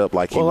ripped up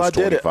like he was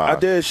 25.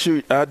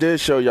 I did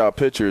show y'all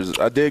pictures.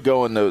 I did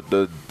go in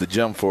the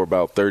gym for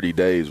about 30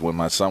 days when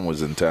my son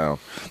was in town.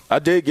 I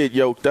did get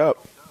yoked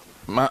up.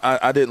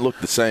 I didn't look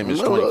the same as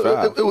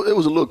 25. It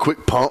was a little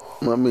quick pump.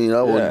 I mean,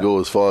 I wouldn't go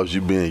as far as you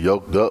being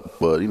yoked up,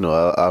 but,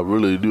 I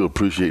really do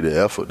appreciate the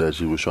effort that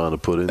you were trying to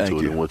put into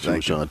it and what you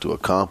were trying to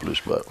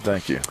accomplish. But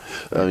thank you.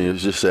 I mean,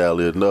 it's just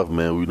sadly enough,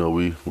 man,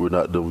 we're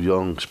not the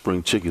young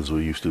spring chickens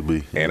we used to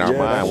be. In our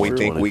mind, we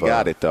think we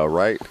got it, though,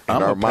 right?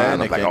 I'm a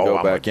panic and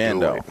go back in,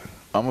 though.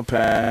 I'm a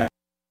panic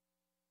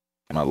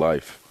my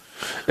life.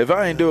 If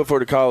I ain't do it for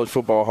the College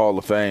Football Hall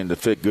of Fame to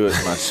fit good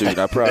in my suit,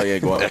 I probably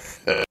ain't going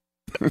to.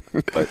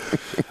 But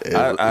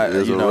I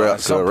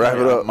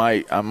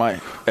might.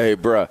 Hey,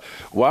 bruh,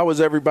 why was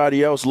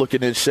everybody else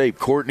looking in shape?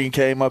 Courtney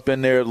came up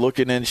in there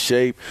looking in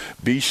shape.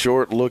 B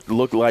Short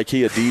looked like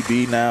he a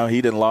DB now.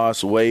 He done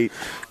lost weight.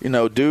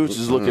 Dudes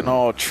is looking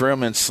all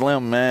trim and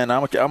slim, man.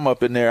 I'm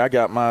up in there. I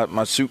got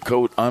my suit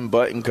coat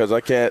unbuttoned because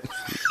I can't.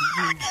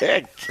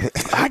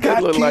 I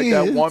got look like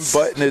that one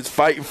button is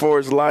fighting for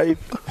his life.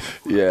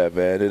 Yeah,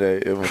 man,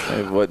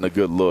 it wasn't a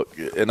good look.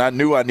 And I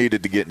knew I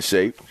needed to get in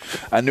shape.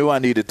 I knew I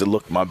needed to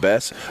look my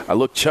best. I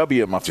look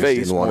chubby in my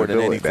face more than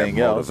anything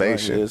else.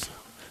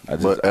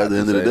 But at the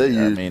end of the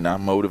day,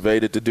 I'm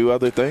motivated to do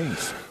other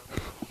things.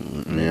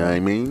 Yeah, I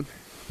mean,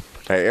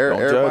 hey,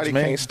 everybody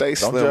can't stay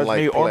slim Don't judge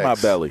like me Plex. or my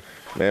belly.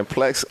 Man,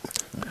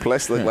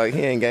 Plex look like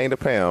he ain't gained a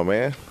pound,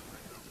 man.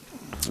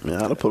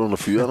 Man, I'd put on a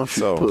few.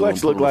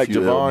 Plex look like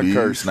Javon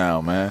Curse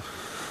now, man.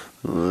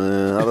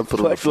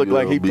 Plex look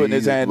like he putting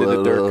his hand in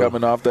the dirt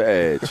coming off the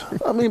edge.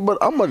 I mean, but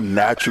I'm a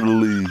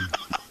naturally,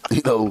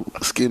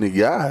 skinny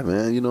guy,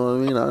 man. You know what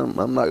I mean?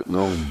 I'm not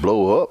going to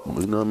blow up.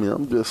 You know what I mean?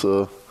 I'm just,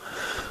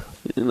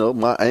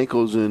 my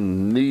ankles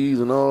and knees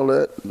and all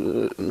that,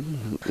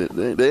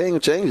 they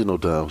ain't changing no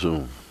time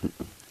soon.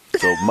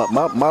 So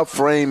my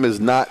frame is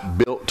not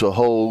built to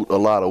hold a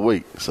lot of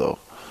weight. So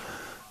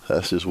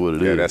that's just what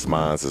it is. Yeah, that's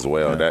mine as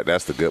well. Yeah.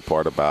 That's the good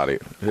part about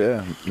it.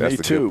 Yeah, that's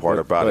the good part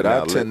about it.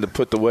 But I tend to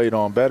put the weight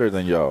on better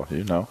than y'all.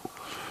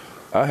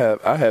 I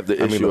have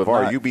the issue of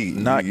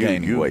not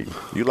gaining weight.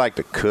 You like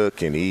to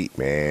cook and eat,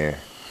 man.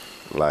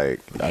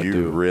 Like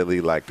you really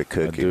like to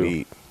cook and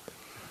eat.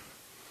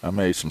 I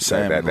made some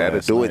salmon. That'll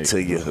do it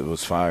to you. It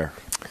was fire.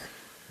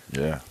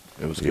 Yeah,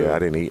 it was good. I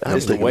didn't eat. I'm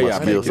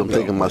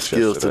taking my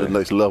skills to the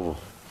next level.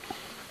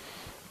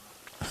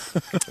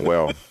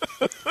 Well,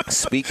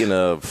 speaking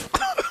of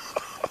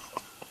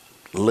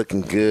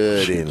looking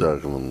good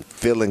and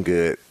feeling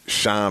good.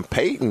 Sean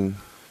Payton,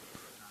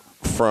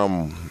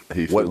 from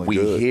what we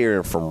hear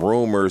and from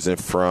rumors and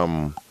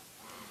from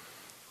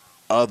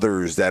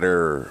others that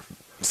are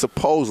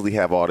supposedly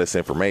have all this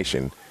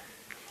information,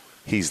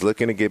 he's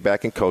looking to get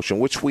back in coaching,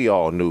 which we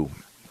all knew,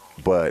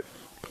 but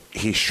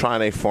he's trying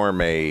to form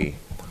a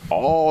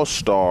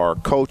all-star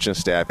coaching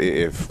staff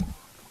if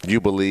you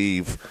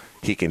believe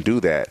he can do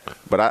that.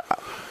 But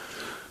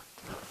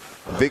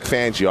Vic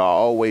Fangio, I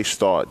always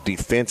thought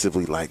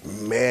defensively, like,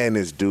 man,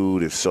 this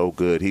dude is so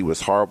good. He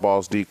was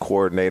Harbaugh's D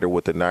coordinator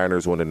with the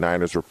Niners when the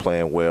Niners were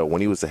playing well.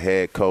 When he was the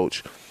head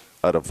coach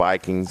of the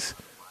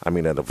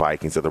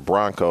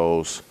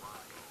Broncos,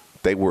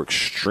 they were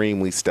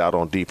extremely stout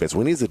on defense.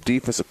 When he's a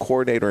defensive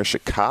coordinator in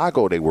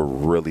Chicago, they were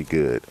really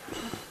good.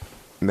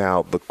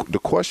 Now, the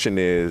question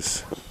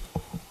is,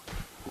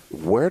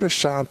 where does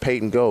Sean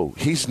Payton go?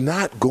 He's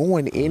not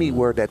going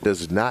anywhere that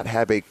does not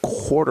have a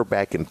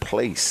quarterback in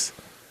place.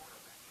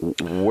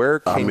 Where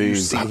can you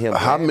see him?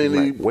 How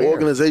many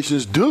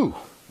organizations do?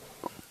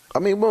 I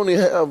mean, we only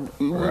have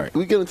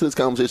we get into this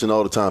conversation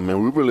all the time,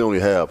 man. We really only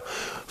have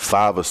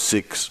 5 or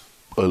 6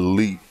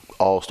 elite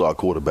all-star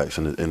quarterbacks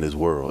in this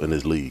world, in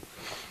this league.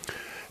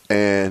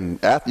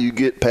 And after you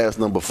get past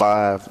number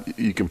 5,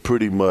 you can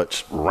pretty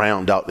much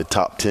round out the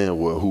top 10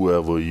 with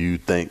whoever you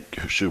think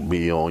should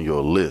be on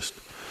your list.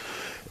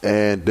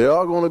 And there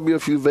are going to be a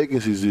few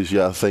vacancies this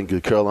year. I think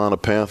the Carolina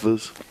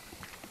Panthers,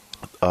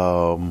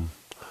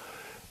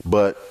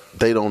 but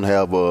they don't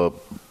have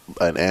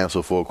an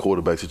answer for a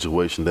quarterback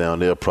situation down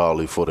there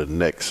probably for the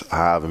next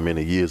however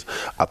many years.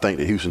 I think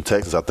the Houston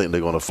Texans, I think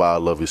they're going to fire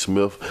Lovie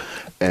Smith,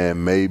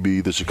 and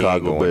maybe the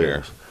Chicago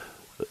Bears.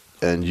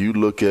 And you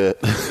look at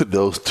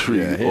those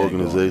 3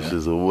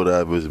 organizations or what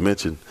I was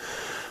mentioned.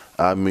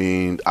 I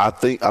mean, I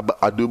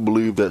do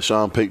believe that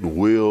Sean Payton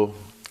will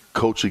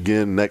coach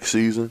again next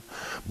season,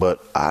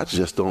 but I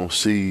just don't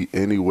see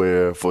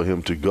anywhere for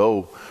him to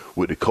go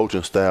with the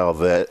coaching style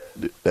that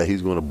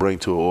he's going to bring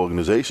to an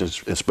organization,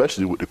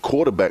 especially with the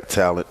quarterback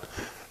talent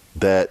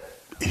that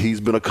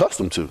he's been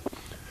accustomed to.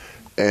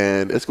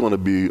 And it's going to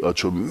be a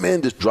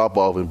tremendous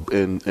drop-off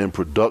in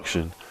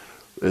production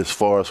as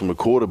far as from the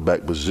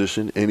quarterback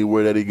position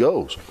anywhere that he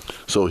goes.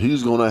 So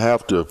he's going to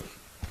have to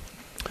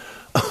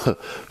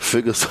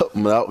figure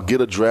something out,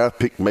 get a draft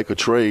pick, make a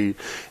trade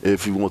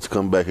if he wants to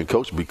come back and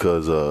coach,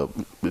 because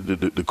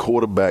the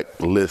quarterback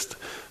list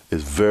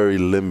is very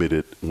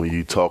limited when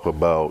you talk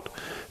about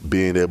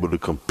being able to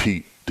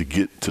compete to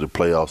get to the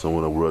playoffs and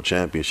win a world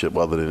championship,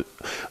 other than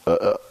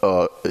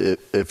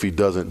if he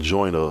doesn't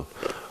join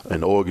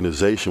an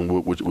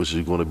organization which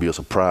is going to be a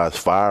surprise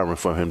firing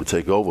for him to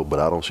take over. But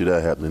I don't see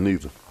that happening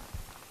either.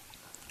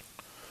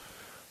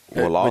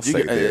 Well, I'll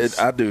say this.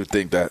 I do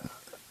think that.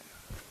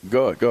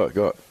 Go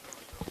ahead.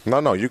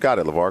 No, you got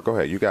it, LeVar. Go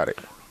ahead. You got it.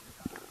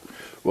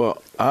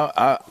 Well,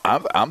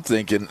 I'm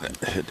thinking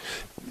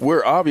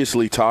we're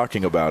obviously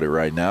talking about it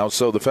right now.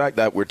 So the fact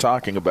that we're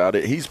talking about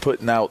it, he's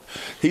putting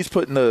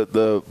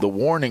the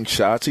warning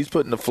shots. He's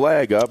putting the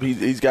flag up.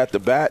 He's got the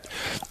bat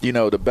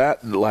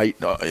light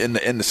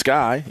in the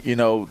sky,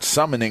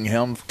 summoning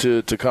him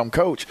to come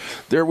coach.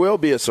 There will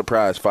be a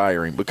surprise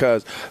firing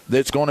because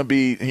it's going to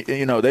be,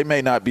 they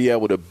may not be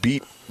able to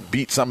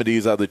beat some of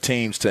these other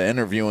teams to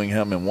interviewing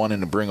him and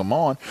wanting to bring him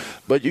on,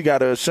 but you got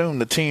to assume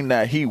the team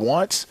that he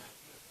wants,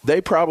 they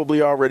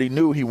probably already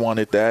knew he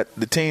wanted that.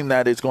 The team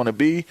that it's going to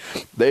be,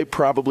 they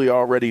probably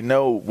already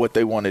know what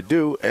they want to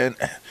do. And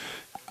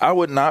I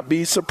would not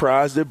be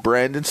surprised if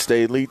Brandon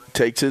Staley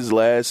takes his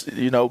last,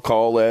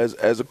 call as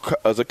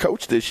a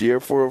coach this year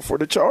for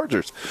the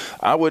Chargers.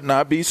 I would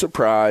not be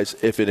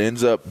surprised if it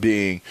ends up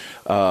being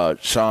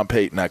Sean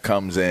Payton that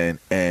comes in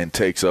and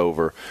takes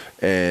over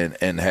and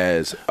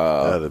has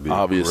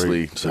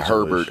obviously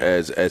Herbert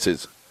as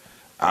his.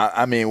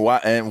 I mean,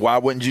 why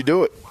wouldn't you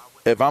do it?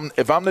 If I'm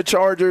the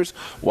Chargers,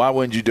 why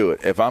wouldn't you do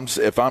it? If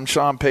I'm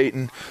Sean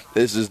Payton,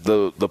 this is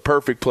the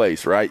perfect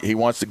place, right? He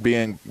wants to be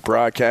in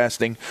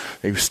broadcasting.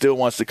 He still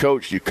wants to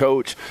coach. You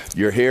coach.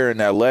 You're here in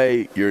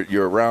L.A.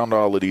 You're around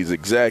all of these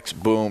execs.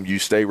 Boom, you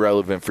stay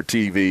relevant for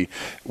TV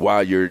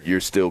while you're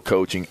still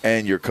coaching,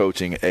 and you're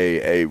coaching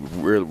a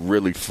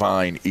really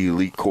fine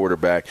elite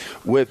quarterback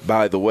with,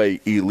 by the way,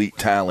 elite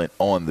talent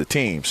on the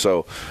team.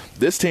 So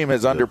this team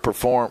has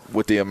underperformed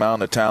with the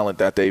amount of talent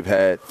that they've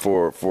had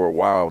for a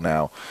while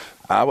now.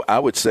 I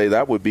would say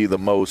that would be the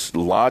most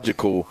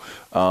logical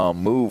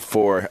move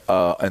for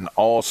an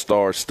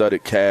all-star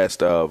studded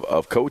cast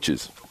of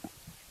coaches.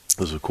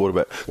 As a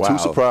quarterback. Wow. 2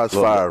 surprise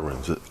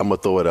firings. I'm going to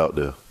throw it out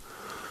there.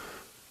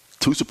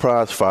 2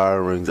 surprise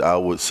firings, I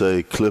would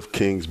say Cliff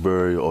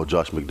Kingsbury or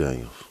Josh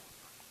McDaniels.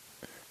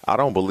 I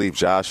don't believe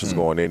Josh is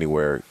going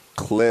anywhere.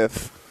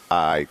 Cliff,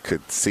 I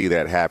could see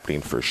that happening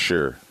for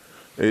sure.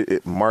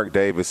 Mark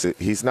Davis,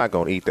 he's not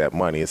going to eat that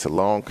money. It's a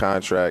long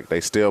contract.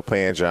 They still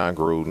paying John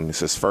Gruden. It's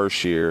his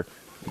first year.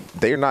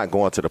 They're not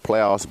going to the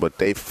playoffs, but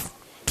they've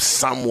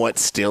somewhat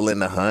still in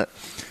the hunt.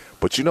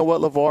 But you know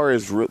what, LeVar,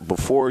 is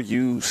before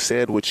you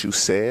said what you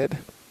said,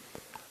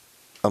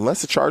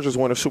 unless the Chargers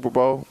win a Super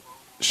Bowl,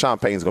 Sean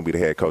Payton's going to be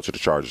the head coach of the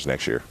Chargers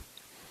next year.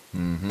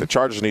 Mm-hmm. The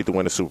Chargers need to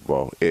win the Super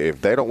Bowl.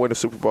 If they don't win the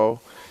Super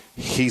Bowl,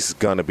 he's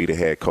going to be the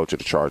head coach of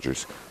the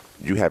Chargers.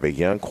 You have a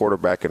young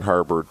quarterback in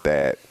Herbert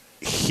that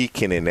he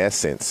can, in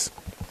essence,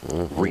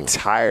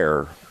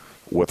 retire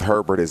with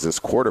Herbert as his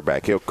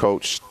quarterback. He'll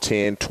coach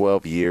 10,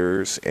 12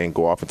 years and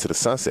go off into the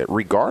sunset.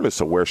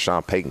 Regardless of where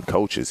Sean Payton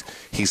coaches,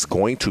 he's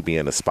going to be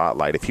in the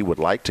spotlight. If he would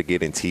like to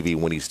get in TV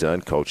when he's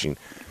done coaching,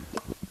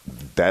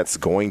 that's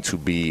going to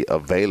be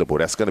available.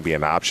 That's going to be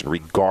an option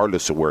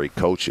regardless of where he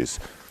coaches.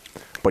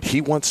 But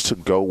he wants to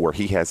go where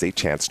he has a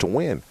chance to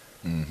win.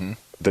 Mm-hmm.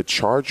 The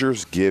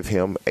Chargers give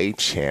him a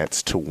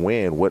chance to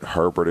win with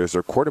Herbert as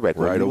their quarterback.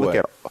 When you look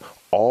at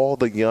all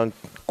the young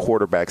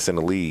quarterbacks in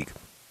the league,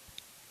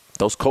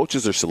 those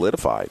coaches are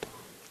solidified.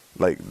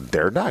 Like,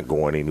 they're not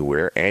going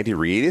anywhere. Andy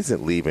Reid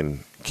isn't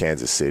leaving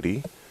Kansas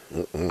City.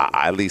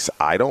 At least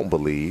I don't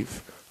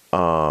believe.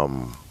 What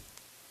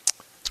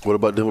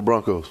about Denver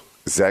Broncos?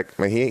 Zach,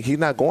 man, he's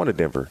not going to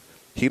Denver.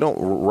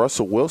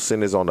 Russell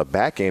Wilson is on the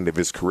back end of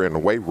his career. And the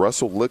way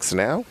Russell looks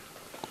now,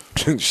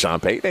 Sean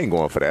Payton ain't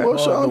going for that. Well,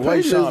 Sean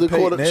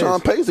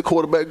Payton's the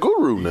quarterback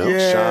guru now.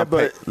 Yeah,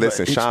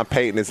 Sean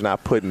Payton is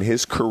not putting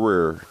his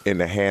career in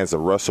the hands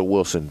of Russell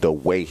Wilson the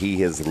way he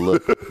has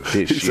looked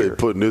this he year. Said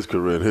putting his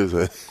career in his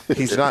hands.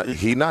 He's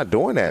not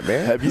doing that,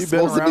 man. Have you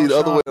been around the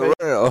other way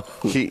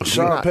around?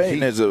 Sean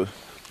Payton is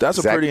that's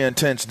a pretty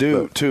intense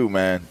dude too,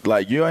 man.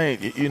 Like, you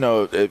ain't,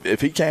 if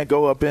he can't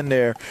go up in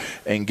there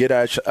and get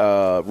at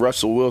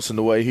Russell Wilson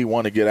the way he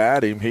want to get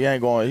at him,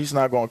 he's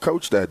not going to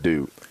coach that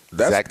dude.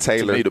 That's, Zach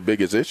Taylor, to me, the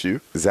biggest issue.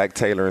 Zach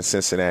Taylor in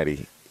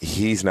Cincinnati,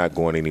 he's not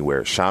going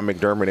anywhere. Sean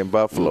McDermott in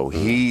Buffalo,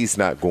 he's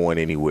not going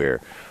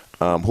anywhere.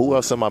 Who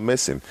else am I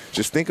missing?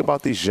 Just think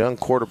about these young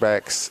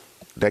quarterbacks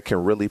that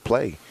can really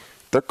play.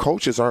 Their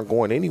coaches aren't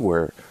going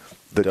anywhere.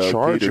 The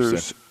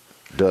Chargers,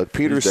 Doug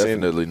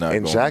Peterson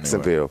in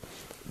Jacksonville,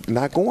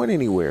 not going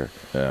anywhere.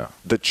 Yeah.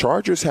 The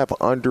Chargers have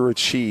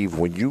underachieved.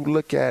 When you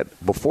look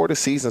at before the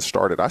season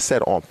started, I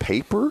said on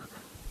paper,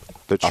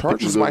 the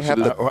Chargers might have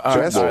the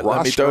best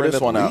roster in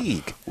the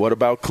league. What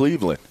about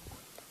Cleveland?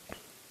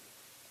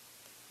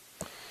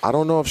 I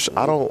don't know if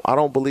I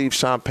don't believe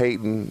Sean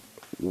Payton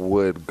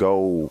would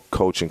go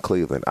coach in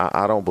Cleveland.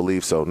 I don't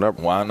believe so.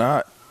 Why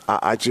not?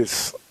 I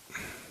just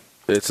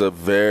it's a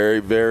very,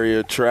 very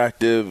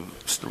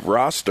attractive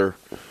roster.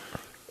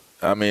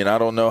 I mean, I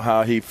don't know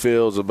how he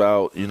feels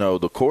about,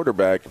 the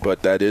quarterback,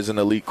 but that is an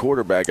elite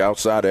quarterback.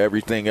 Outside of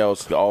everything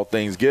else, all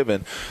things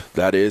given,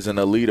 that is an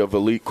elite of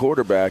elite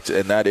quarterbacks,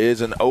 and that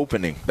is an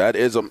opening. That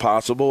is a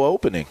possible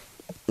opening.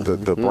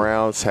 The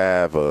Browns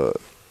have a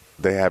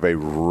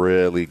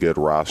really good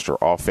roster,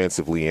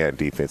 offensively and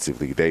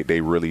defensively.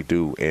 They really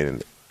do,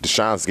 and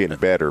Deshaun's getting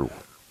better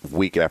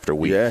week after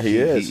week. Yeah, he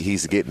is.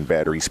 He's getting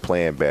better. He's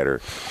playing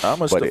better.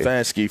 I'm a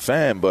Stefanski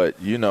fan, but,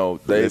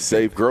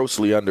 they've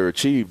grossly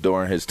underachieved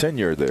during his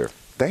tenure there.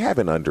 They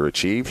haven't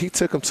underachieved. He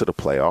took them to the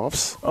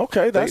playoffs.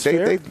 Okay, that's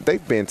fair.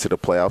 They've been to the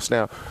playoffs.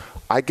 Now,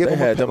 I give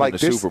them in the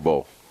Super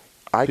Bowl.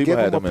 People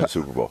had them in the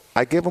Super Bowl.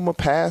 I give them a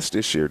pass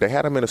this year. They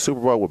had him in a Super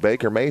Bowl with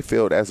Baker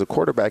Mayfield as a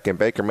quarterback, and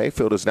Baker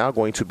Mayfield is now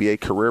going to be a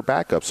career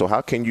backup. So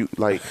how can you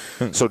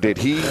so did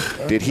he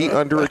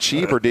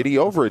underachieve or did he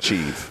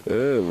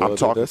overachieve? I'm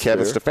talking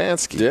Kevin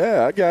Stefanski.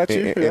 Yeah, I got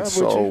you. And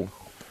so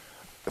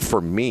for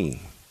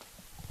me,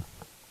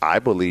 I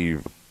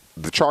believe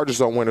the Chargers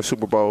don't win a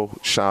Super Bowl.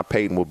 Sean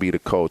Payton will be the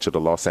coach of the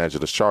Los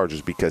Angeles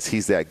Chargers because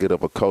he's that good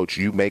of a coach.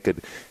 They're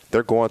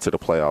going to the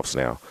playoffs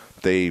now.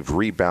 They've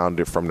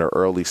rebounded from their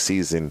early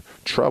season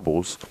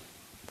troubles.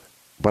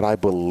 But I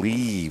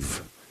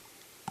believe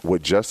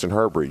with Justin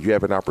Herbert, you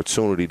have an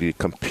opportunity to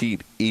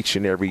compete each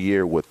and every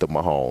year with the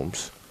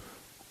Mahomes,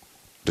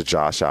 the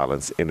Josh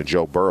Allens, and the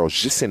Joe Burrows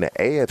just in the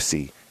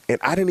AFC.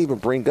 And I didn't even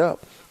bring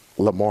up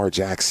Lamar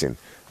Jackson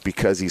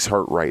because he's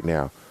hurt right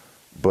now.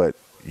 But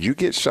you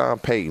get Sean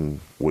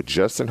Payton with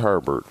Justin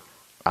Herbert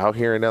out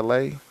here in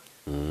L.A.,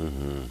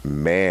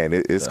 man,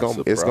 it's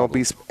gonna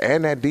be,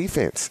 and that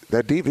defense.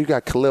 You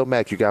got Khalil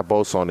Mack, you got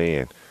Bosa on the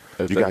end,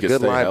 you got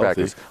good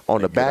linebackers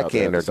on the back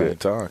end. They're good.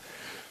 Time.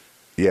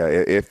 Yeah,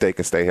 if they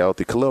can stay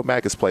healthy. Khalil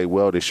Mack has played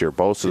well this year.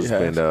 Bosa's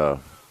been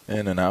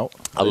in and out,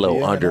 a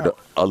little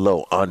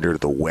under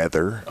the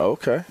weather.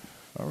 Okay,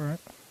 all right,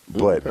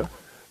 but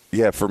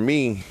yeah, for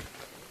me,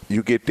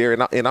 you get there,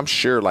 and I'm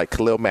sure like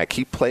Khalil Mack,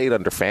 he played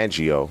under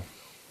Fangio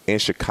in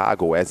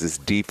Chicago as his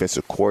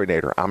defensive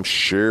coordinator. I'm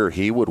sure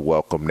he would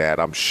welcome that.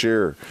 I'm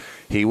sure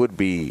he would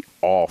be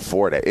all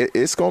for that.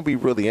 It's going to be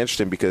really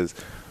interesting because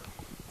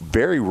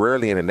very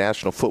rarely in the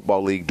National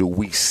Football League do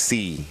we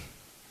see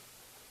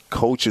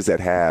coaches that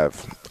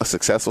have a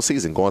successful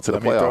season going to the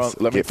playoffs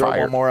Let me throw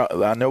fired. one more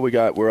out. I know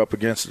we're up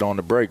against it on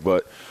the break,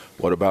 but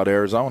what about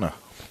Arizona?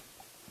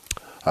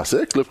 I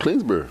said Cliff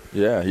Kingsbury.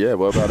 Yeah.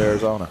 What about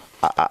Arizona?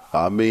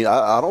 I mean,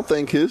 I don't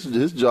think his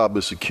job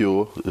is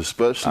secure,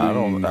 especially.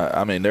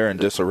 I mean, they're in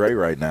disarray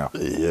right now.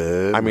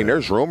 Yeah. I mean,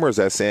 there's rumors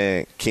that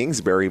saying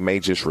Kingsbury may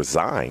just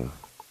resign.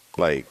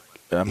 Like,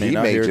 he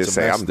may just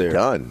say, I'm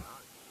done.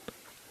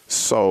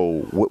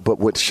 So, but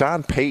with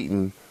Sean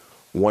Payton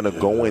want to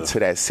go into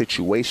that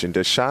situation?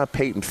 Does Sean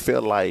Payton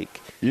feel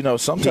like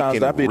sometimes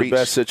that'd be the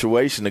best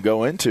situation to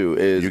go into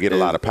is you get a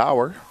lot of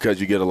power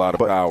because you get a lot of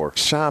power.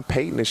 Sean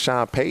Payton is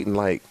Sean Payton,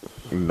 like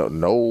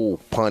no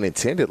pun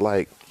intended,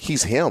 like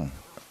he's him.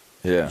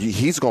 Yeah,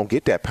 he's gonna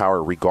get that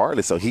power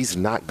regardless, so he's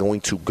not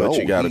going to go. But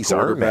you got a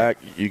quarterback,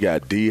 you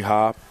got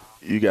D-Hop,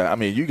 you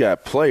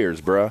got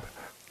players, bruh.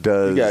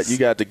 You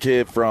got the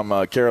kid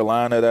from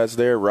Carolina that's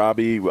there,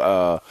 Robbie.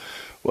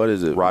 What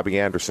is it? Robbie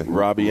Anderson.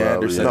 Robbie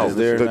Anderson is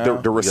there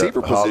now. The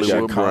receiver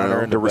position.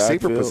 The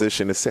receiver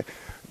position is set.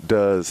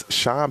 Does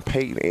Sean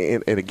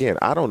Payton, and again,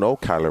 I don't know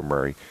Kyler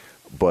Murray,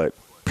 but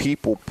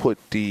people put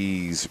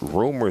these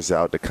rumors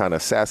out to kind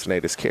of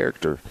assassinate his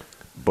character.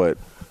 But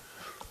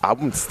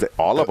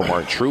all of them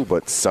aren't true,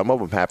 but some of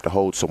them have to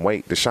hold some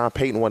weight. Does Sean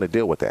Payton want to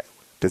deal with that?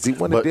 Does he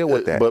want to deal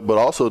with that? But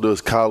also,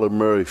 does Kyler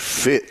Murray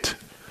fit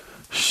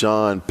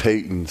Sean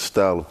Payton's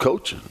style of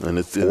coaching? And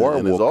it's or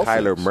in will his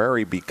Kyler offense?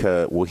 Murray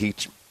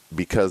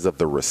because of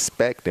the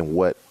respect and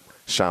what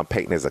Sean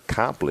Payton has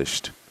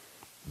accomplished,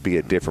 be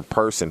a different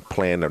person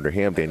playing under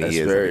him than he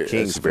is under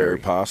Kingsbury? It's very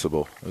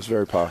possible. It's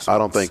very possible. I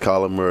don't think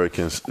Kyler Murray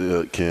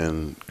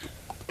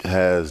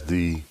has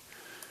the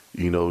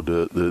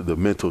the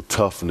mental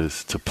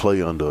toughness to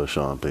play under a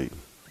Sean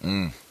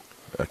Payton.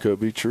 That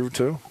could be true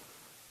too.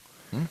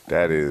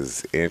 That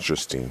is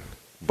interesting,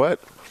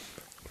 but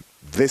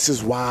this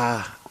is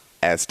why,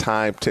 as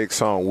time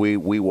ticks on, we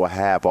will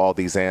have all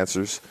these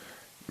answers.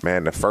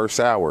 Man, the first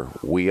hour,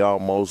 we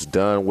almost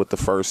done with the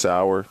first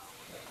hour.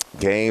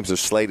 Games are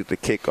slated to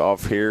kick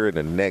off here in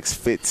the next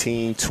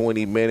 15,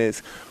 20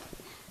 minutes.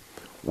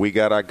 We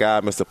got our guy,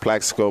 Mr.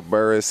 Plaxico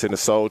Burress, in the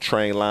Soul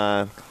Train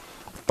line.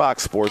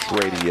 Fox Sports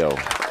Radio,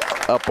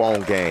 Up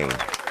on Game.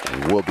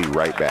 We'll be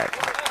right back.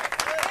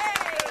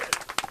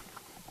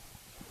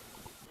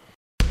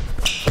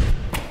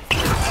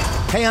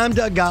 Hey, I'm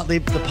Doug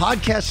Gottlieb. The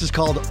podcast is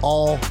called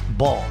All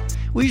Ball.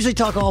 We usually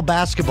talk all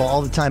basketball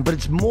all the time, but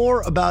it's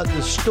more about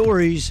the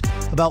stories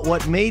about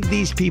what made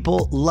these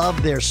people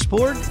love their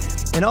sport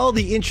and all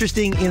the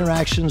interesting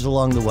interactions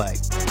along the way.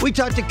 We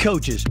talk to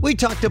coaches. We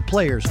talk to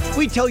players.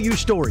 We tell you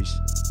stories.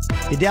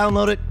 You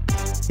download it.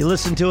 You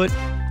listen to it.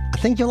 I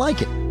think you'll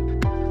like it.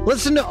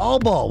 Listen to All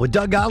Ball with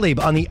Doug Gottlieb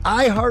on the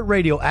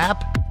iHeartRadio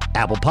app,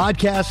 Apple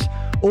Podcasts,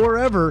 or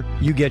wherever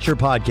you get your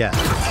podcasts.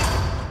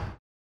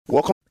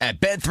 Welcome. At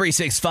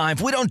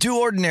Bet365, we don't do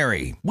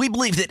ordinary. We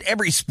believe that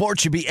every sport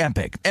should be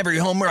epic. Every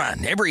home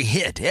run, every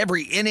hit,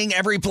 every inning,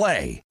 every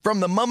play. From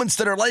the moments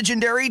that are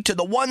legendary to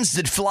the ones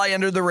that fly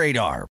under the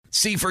radar.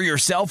 See for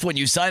yourself when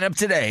you sign up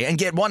today and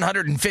get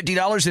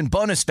 $150 in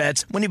bonus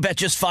bets when you bet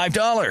just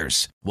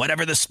 $5.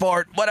 Whatever the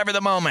sport, whatever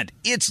the moment,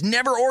 it's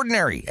never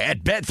ordinary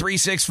at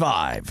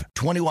Bet365.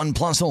 21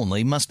 plus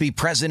only. Must be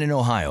present in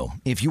Ohio.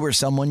 If you or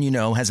someone you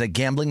know has a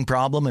gambling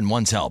problem and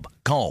wants help,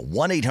 call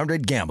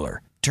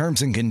 1-800-GAMBLER.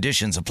 Terms and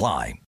conditions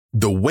apply.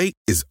 The wait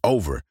is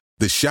over.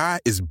 The Chi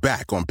is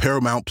back on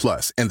Paramount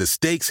Plus, and the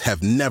stakes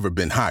have never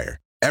been higher.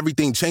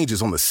 Everything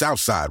changes on the South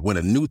Side when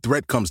a new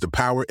threat comes to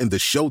power in the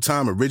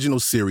Showtime original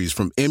series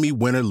from Emmy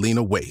winner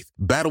Lena Waithe.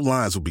 Battle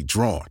lines will be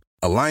drawn,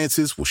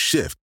 alliances will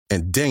shift,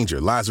 and danger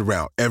lies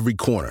around every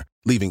corner,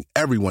 leaving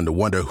everyone to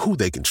wonder who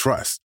they can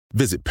trust.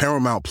 Visit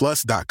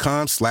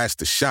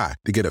ParamountPlus.com/The Chi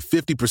to get a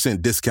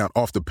 50% discount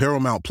off the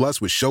Paramount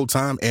Plus with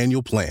Showtime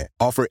annual plan.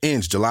 Offer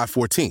ends July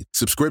 14th.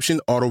 Subscription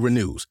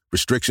auto-renews.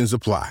 Restrictions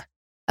apply.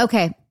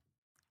 Okay.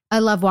 I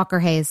love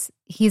Walker Hayes.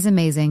 He's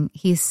amazing.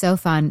 He's so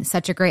fun,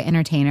 such a great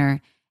entertainer.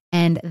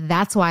 And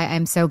that's why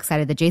I'm so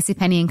excited that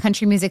JCPenney and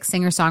country music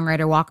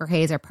singer-songwriter Walker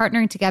Hayes are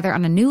partnering together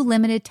on a new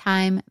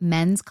limited-time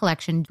men's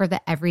collection for the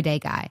everyday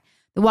guy.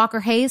 The Walker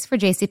Hayes for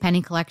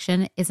JCPenney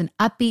collection is an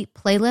upbeat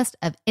playlist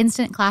of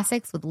instant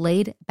classics with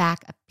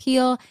laid-back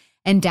appeal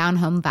and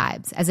down-home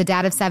vibes. As a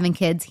dad of 7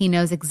 kids, he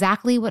knows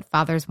exactly what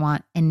fathers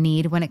want and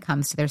need when it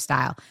comes to their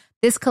style.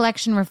 This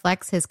collection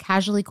reflects his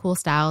casually cool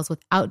styles with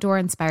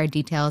outdoor-inspired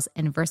details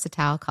and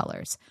versatile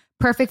colors.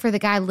 Perfect for the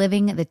guy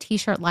living the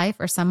t-shirt life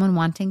or someone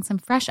wanting some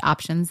fresh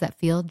options that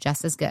feel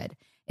just as good.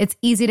 It's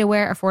easy to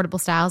wear,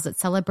 affordable styles that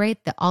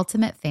celebrate the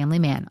ultimate family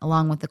man,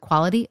 along with the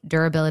quality,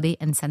 durability,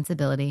 and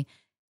sensibility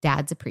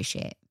dads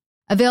appreciate.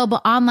 Available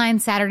online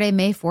Saturday,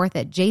 May 4th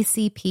at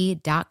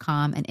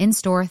jcp.com and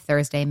in-store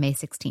Thursday, May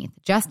 16th,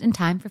 just in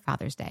time for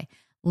Father's Day.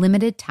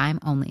 Limited time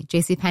only.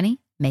 JCPenney,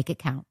 make it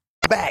count.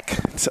 Back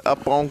to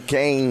Up on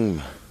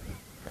Game.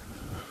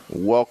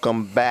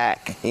 Welcome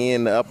back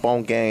in Up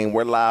on Game.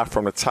 We're live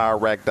from the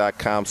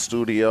TireRack.com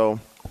studio.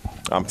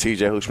 I'm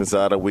TJ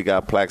Hushmanzada. We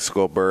got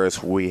Plaxico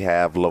Burress. We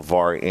have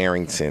LeVar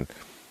Arrington.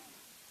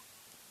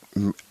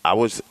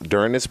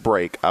 During this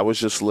break, I was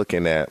just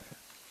looking at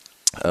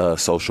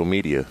social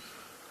media.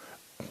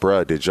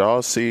 Bruh, did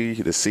y'all see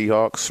the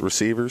Seahawks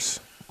receivers?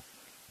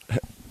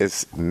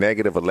 It's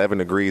negative 11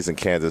 degrees in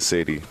Kansas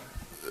City.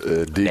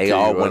 DK they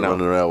all went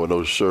running around with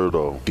no shirt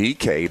on.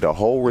 DK, the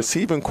whole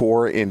receiving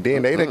core, and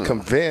then they done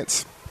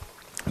convinced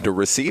the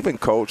receiving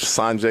coach,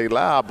 Sanjay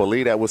Lal, I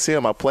believe that was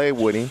him. I played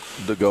with him.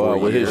 To go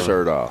out with his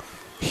shirt off.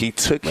 He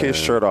took his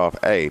shirt off.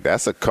 Hey,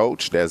 that's a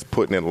coach that's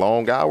putting in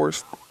long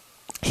hours.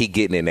 he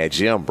getting in that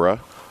gym, bruh.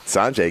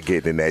 Sanjay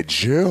getting in that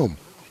gym.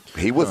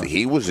 He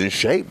was in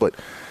shape, but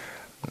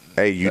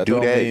hey, you that do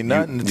don't that. Mean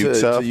nothing you tough.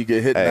 till you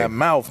get hit in that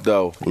mouth,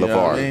 though. LeVar,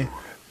 what I mean?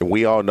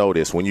 we all know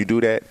this. When you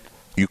do that,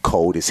 you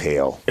cold as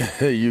hell.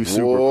 You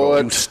super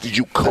cold.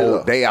 You cold.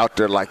 Yeah. They out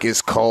there like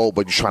it's cold,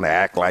 but you trying to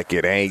act like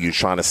it ain't. You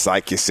trying to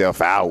psych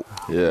yourself out.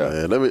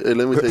 Yeah. Man, let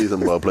me tell you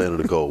something about playing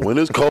in the cold. When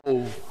it's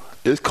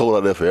cold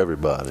out there for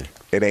everybody.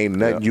 It ain't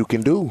nothing you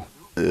can do.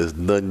 There's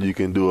nothing you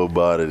can do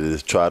about it.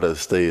 Is try to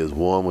stay as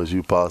warm as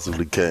you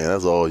possibly can.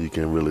 That's all you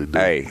can really do.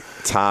 Hey,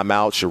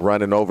 timeouts, you're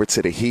running over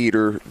to the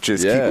heater,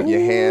 just keeping your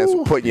hands,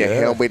 putting your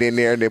helmet in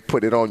there, and then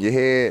put it on your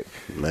head.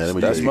 Man,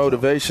 that's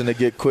motivation to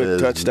get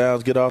quick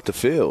touchdowns, get off the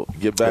field,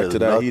 get back to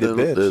that heated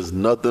bench. There's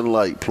nothing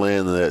like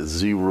playing in that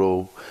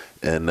 0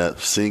 and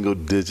that single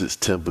digits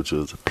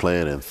temperatures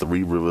playing in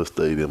Three River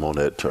Stadium on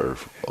that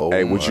turf. Oh,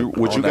 hey, would you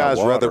guys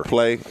rather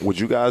play? Would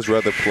you guys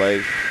rather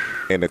play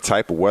in the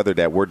type of weather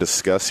that we're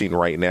discussing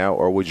right now,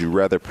 or would you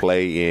rather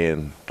play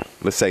in,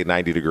 let's say,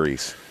 90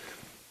 degrees?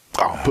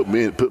 Oh, put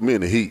me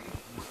in the heat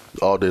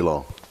all day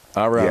long.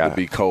 I'd rather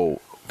be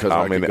cold because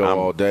I can go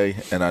all day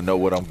and I know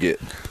what I'm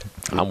getting.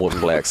 I'm with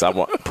Flex.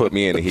 Put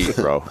me in the heat,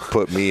 bro.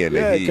 Put me in the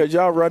heat. Yeah, because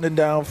y'all running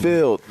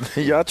downfield.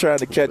 Y'all trying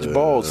to catch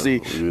balls. See,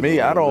 me,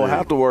 I don't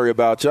have to worry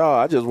about y'all.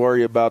 I just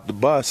worry about the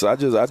bus. I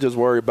just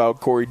worry about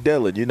Corey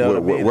Dillon. You know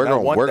what I mean?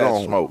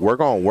 We're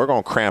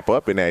going to cramp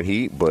up in that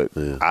heat, but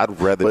I'd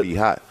rather be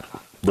hot.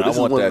 But this is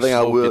one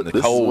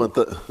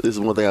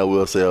thing I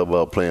will say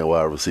about playing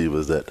wide receiver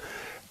is that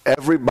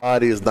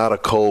everybody is not a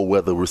cold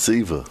weather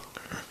receiver.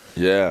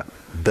 Yeah.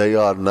 They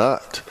are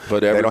not.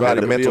 But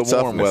everybody can be a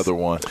warm weather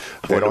one.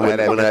 They don't have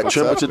that when that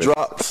temperature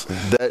drops,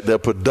 their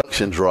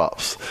production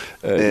drops.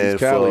 And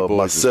for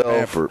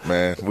myself,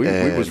 man, we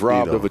was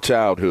robbed of a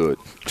childhood.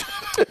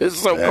 It's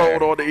so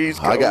cold on the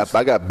East Coast.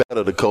 I got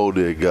better the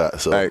colder it got.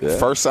 So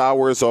first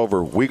hour is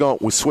over. We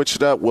switch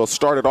it up. We'll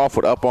start it off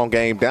with Up on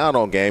Game, Down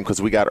on Game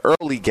because we got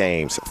early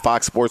games.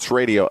 Fox Sports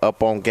Radio,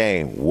 Up on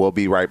Game. We'll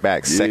be right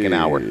back. Second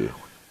hour.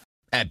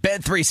 At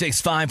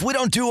Bet365, we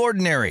don't do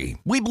ordinary.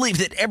 We believe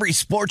that every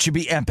sport should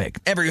be epic.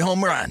 Every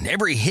home run,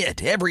 every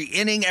hit, every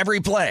inning, every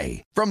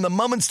play. From the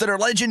moments that are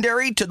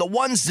legendary to the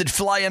ones that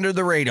fly under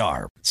the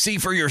radar. See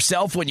for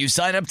yourself when you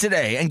sign up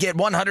today and get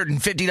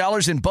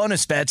 $150 in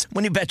bonus bets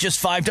when you bet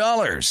just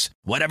 $5.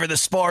 Whatever the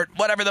sport,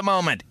 whatever the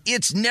moment,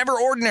 it's never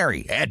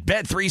ordinary at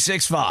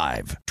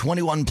Bet365.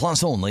 21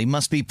 plus only.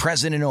 Must be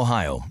present in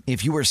Ohio.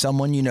 If you or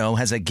someone you know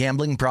has a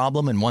gambling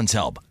problem and wants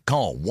help,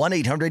 call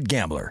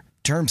 1-800-GAMBLER.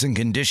 Terms and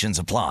conditions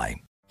apply.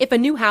 If a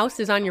new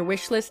house is on your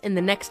wish list in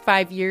the next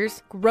 5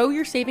 years, grow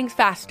your savings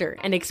faster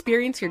and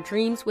experience your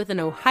dreams with an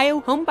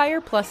Ohio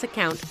Homebuyer Plus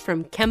account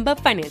from Kemba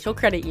Financial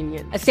Credit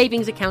Union. A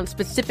savings account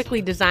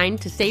specifically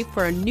designed to save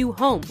for a new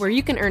home where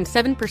you can earn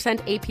 7%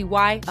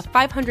 APY,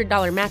 a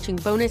 $500 matching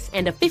bonus,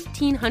 and a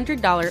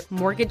 $1,500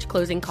 mortgage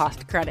closing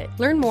cost credit.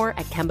 Learn more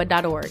at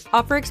Kemba.org.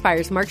 Offer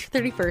expires March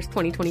 31st,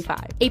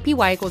 2025.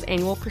 APY equals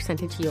annual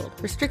percentage yield.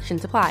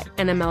 Restrictions apply.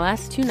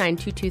 NMLS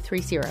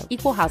 292230.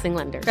 Equal housing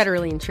lender.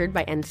 Federally insured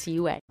by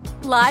NCUA.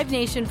 Live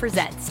Nation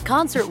presents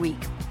Concert Week.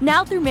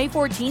 Now through May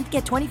 14th,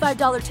 get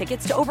 $25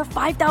 tickets to over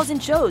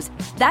 5,000 shows.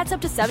 That's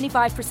up to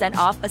 75%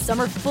 off a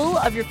summer full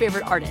of your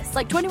favorite artists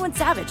like 21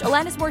 Savage,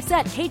 Alanis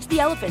Morissette, Cage the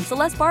Elephant,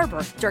 Celeste Barber,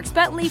 Dierks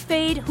Bentley,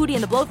 Fade, Hootie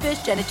and the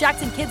Blowfish, Janet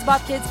Jackson, Kids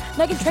Bop Kids,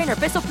 Meghan Trainor,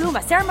 Peso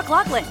Pluma, Sarah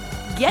McLachlan.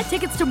 Get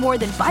tickets to more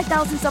than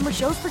 5,000 summer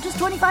shows for just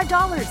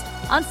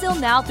 $25. On sale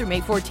now through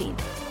May 14th.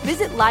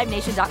 Visit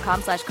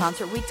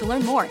LiveNation.com/Concert Week to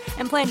learn more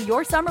and plan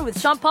your summer with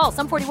Sean Paul,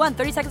 Sum 41,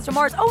 30 Seconds to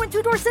Mars, and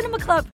Two Door Cinema Club.